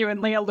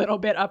genuinely a little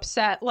bit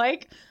upset,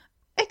 like...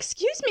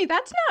 Excuse me,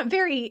 that's not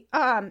very,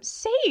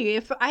 safe. We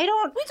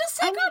just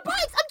take our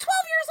bikes. I'm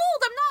 12 years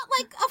old. I'm not,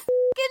 like, a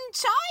f***ing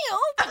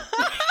child.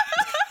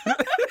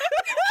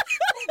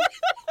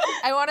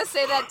 I want to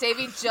say that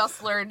Davey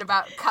just learned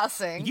about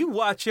cussing. You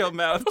watch your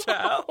mouth,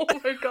 child. Oh,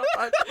 my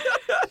God.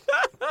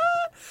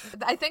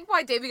 I think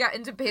why Davey got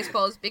into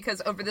baseball is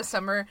because over the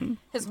summer,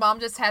 his mom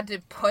just had to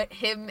put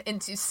him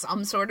into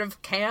some sort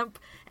of camp,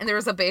 and there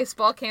was a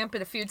baseball camp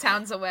a few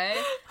towns away.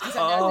 And so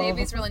now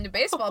Davey's really into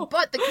baseball,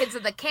 but the kids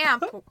at the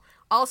camp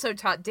also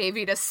taught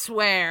Davey to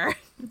swear.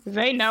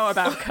 They know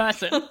about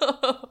cussing.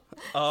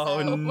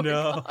 Oh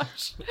no.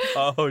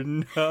 Oh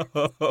no.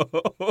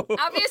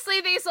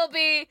 Obviously these will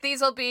be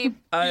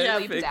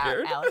bleeped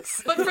out,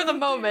 Alex. But for the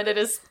moment it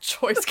is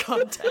choice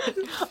content.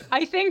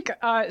 I think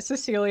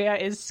Cecilia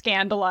is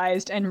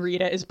scandalized and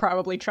Rita is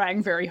probably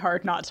trying very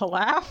hard not to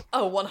laugh.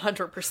 Oh,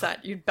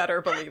 100%. You'd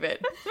better believe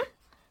it.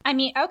 I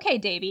mean, okay,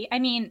 Davey. I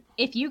mean,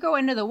 if you go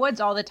into the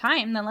woods all the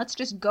time, then let's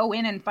just go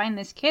in and find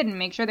this kid and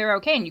make sure they're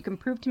okay. And you can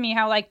prove to me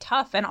how, like,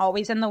 tough and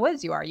always in the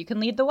woods you are. You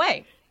can lead the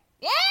way.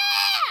 Yeah!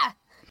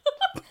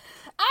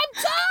 I'm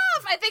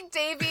tough! I think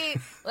Davey,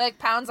 like,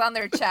 pounds on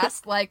their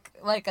chest like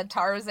a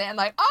Tarzan,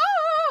 like,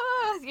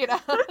 oh! Let's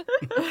go to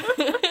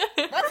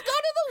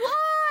the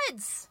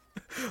woods!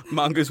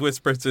 Mongoose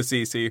whispers to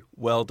Cece,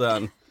 well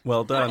done.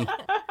 Well done.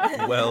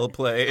 Well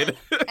played.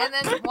 And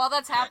then while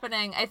that's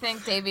happening, I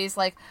think Davey's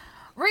like,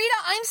 Rita,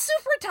 I'm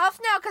super tough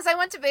now because I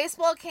went to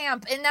baseball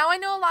camp, and now I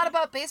know a lot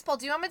about baseball.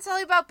 Do you want me to tell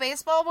you about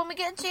baseball when we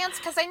get a chance?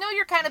 Because I know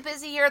you're kind of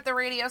busy here at the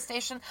radio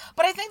station,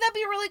 but I think that'd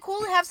be really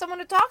cool to have someone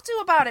to talk to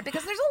about it,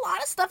 because there's a lot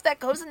of stuff that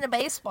goes into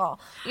baseball,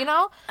 you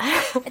know? Do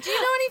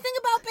you know anything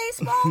about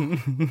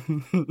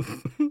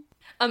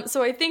baseball?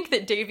 So I think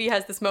that Davey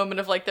has this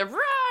moment of, like, I'm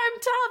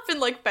tough, and,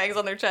 like, bangs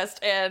on their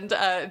chest, and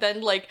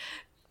then, like,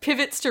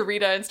 pivots to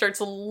Rita and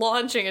starts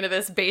launching into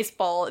this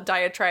baseball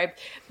diatribe,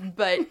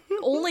 but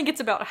only gets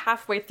about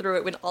halfway through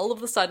it when all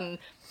of a sudden,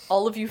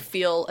 all of you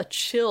feel a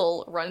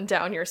chill run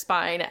down your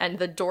spine, and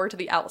the door to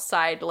the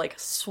outside, like,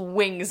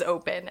 swings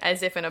open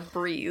as if in a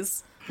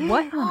breeze.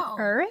 What on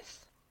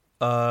earth?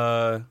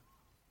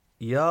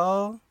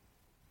 Y'all?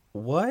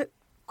 What?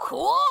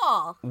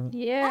 Cool!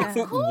 Yeah.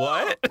 Cool.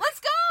 What? Let's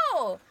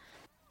go!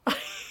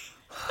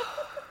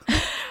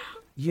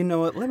 You know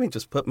what? Let me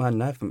just put my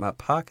knife in my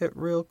pocket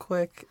real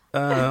quick.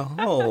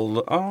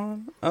 Hold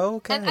on.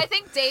 Okay. And I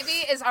think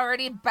Davey is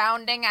already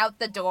bounding out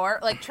the door,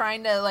 like,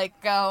 trying to, like,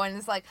 go, and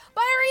is like,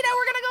 bye, Rita,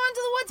 we're gonna go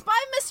into the woods.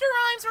 Bye, Mr.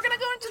 Rhymes, we're gonna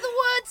go into the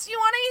woods. You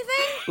want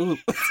anything?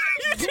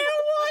 You do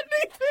want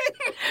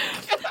anything?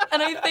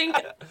 And I think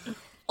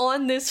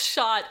on this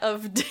shot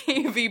of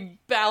Davey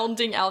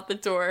bounding out the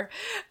door,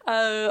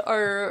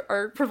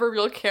 our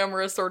proverbial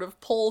camera sort of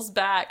pulls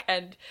back,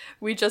 and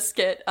we just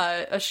get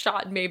a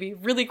shot maybe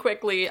really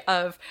quickly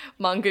of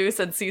Mongoose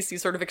and Cece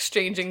sort of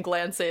exchanging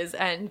glances,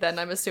 and then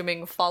I'm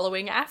assuming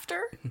following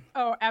after.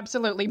 Oh,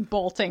 absolutely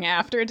bolting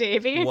after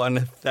Davey.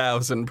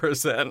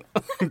 1000%.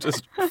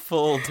 Just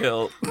full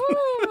tilt.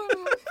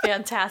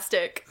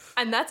 Fantastic.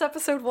 And that's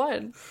episode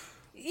 1.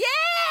 Yeah!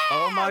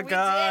 Oh my we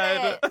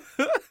God. did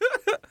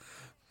it.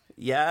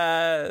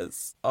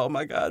 Yes. Oh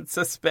my God.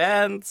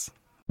 Suspense.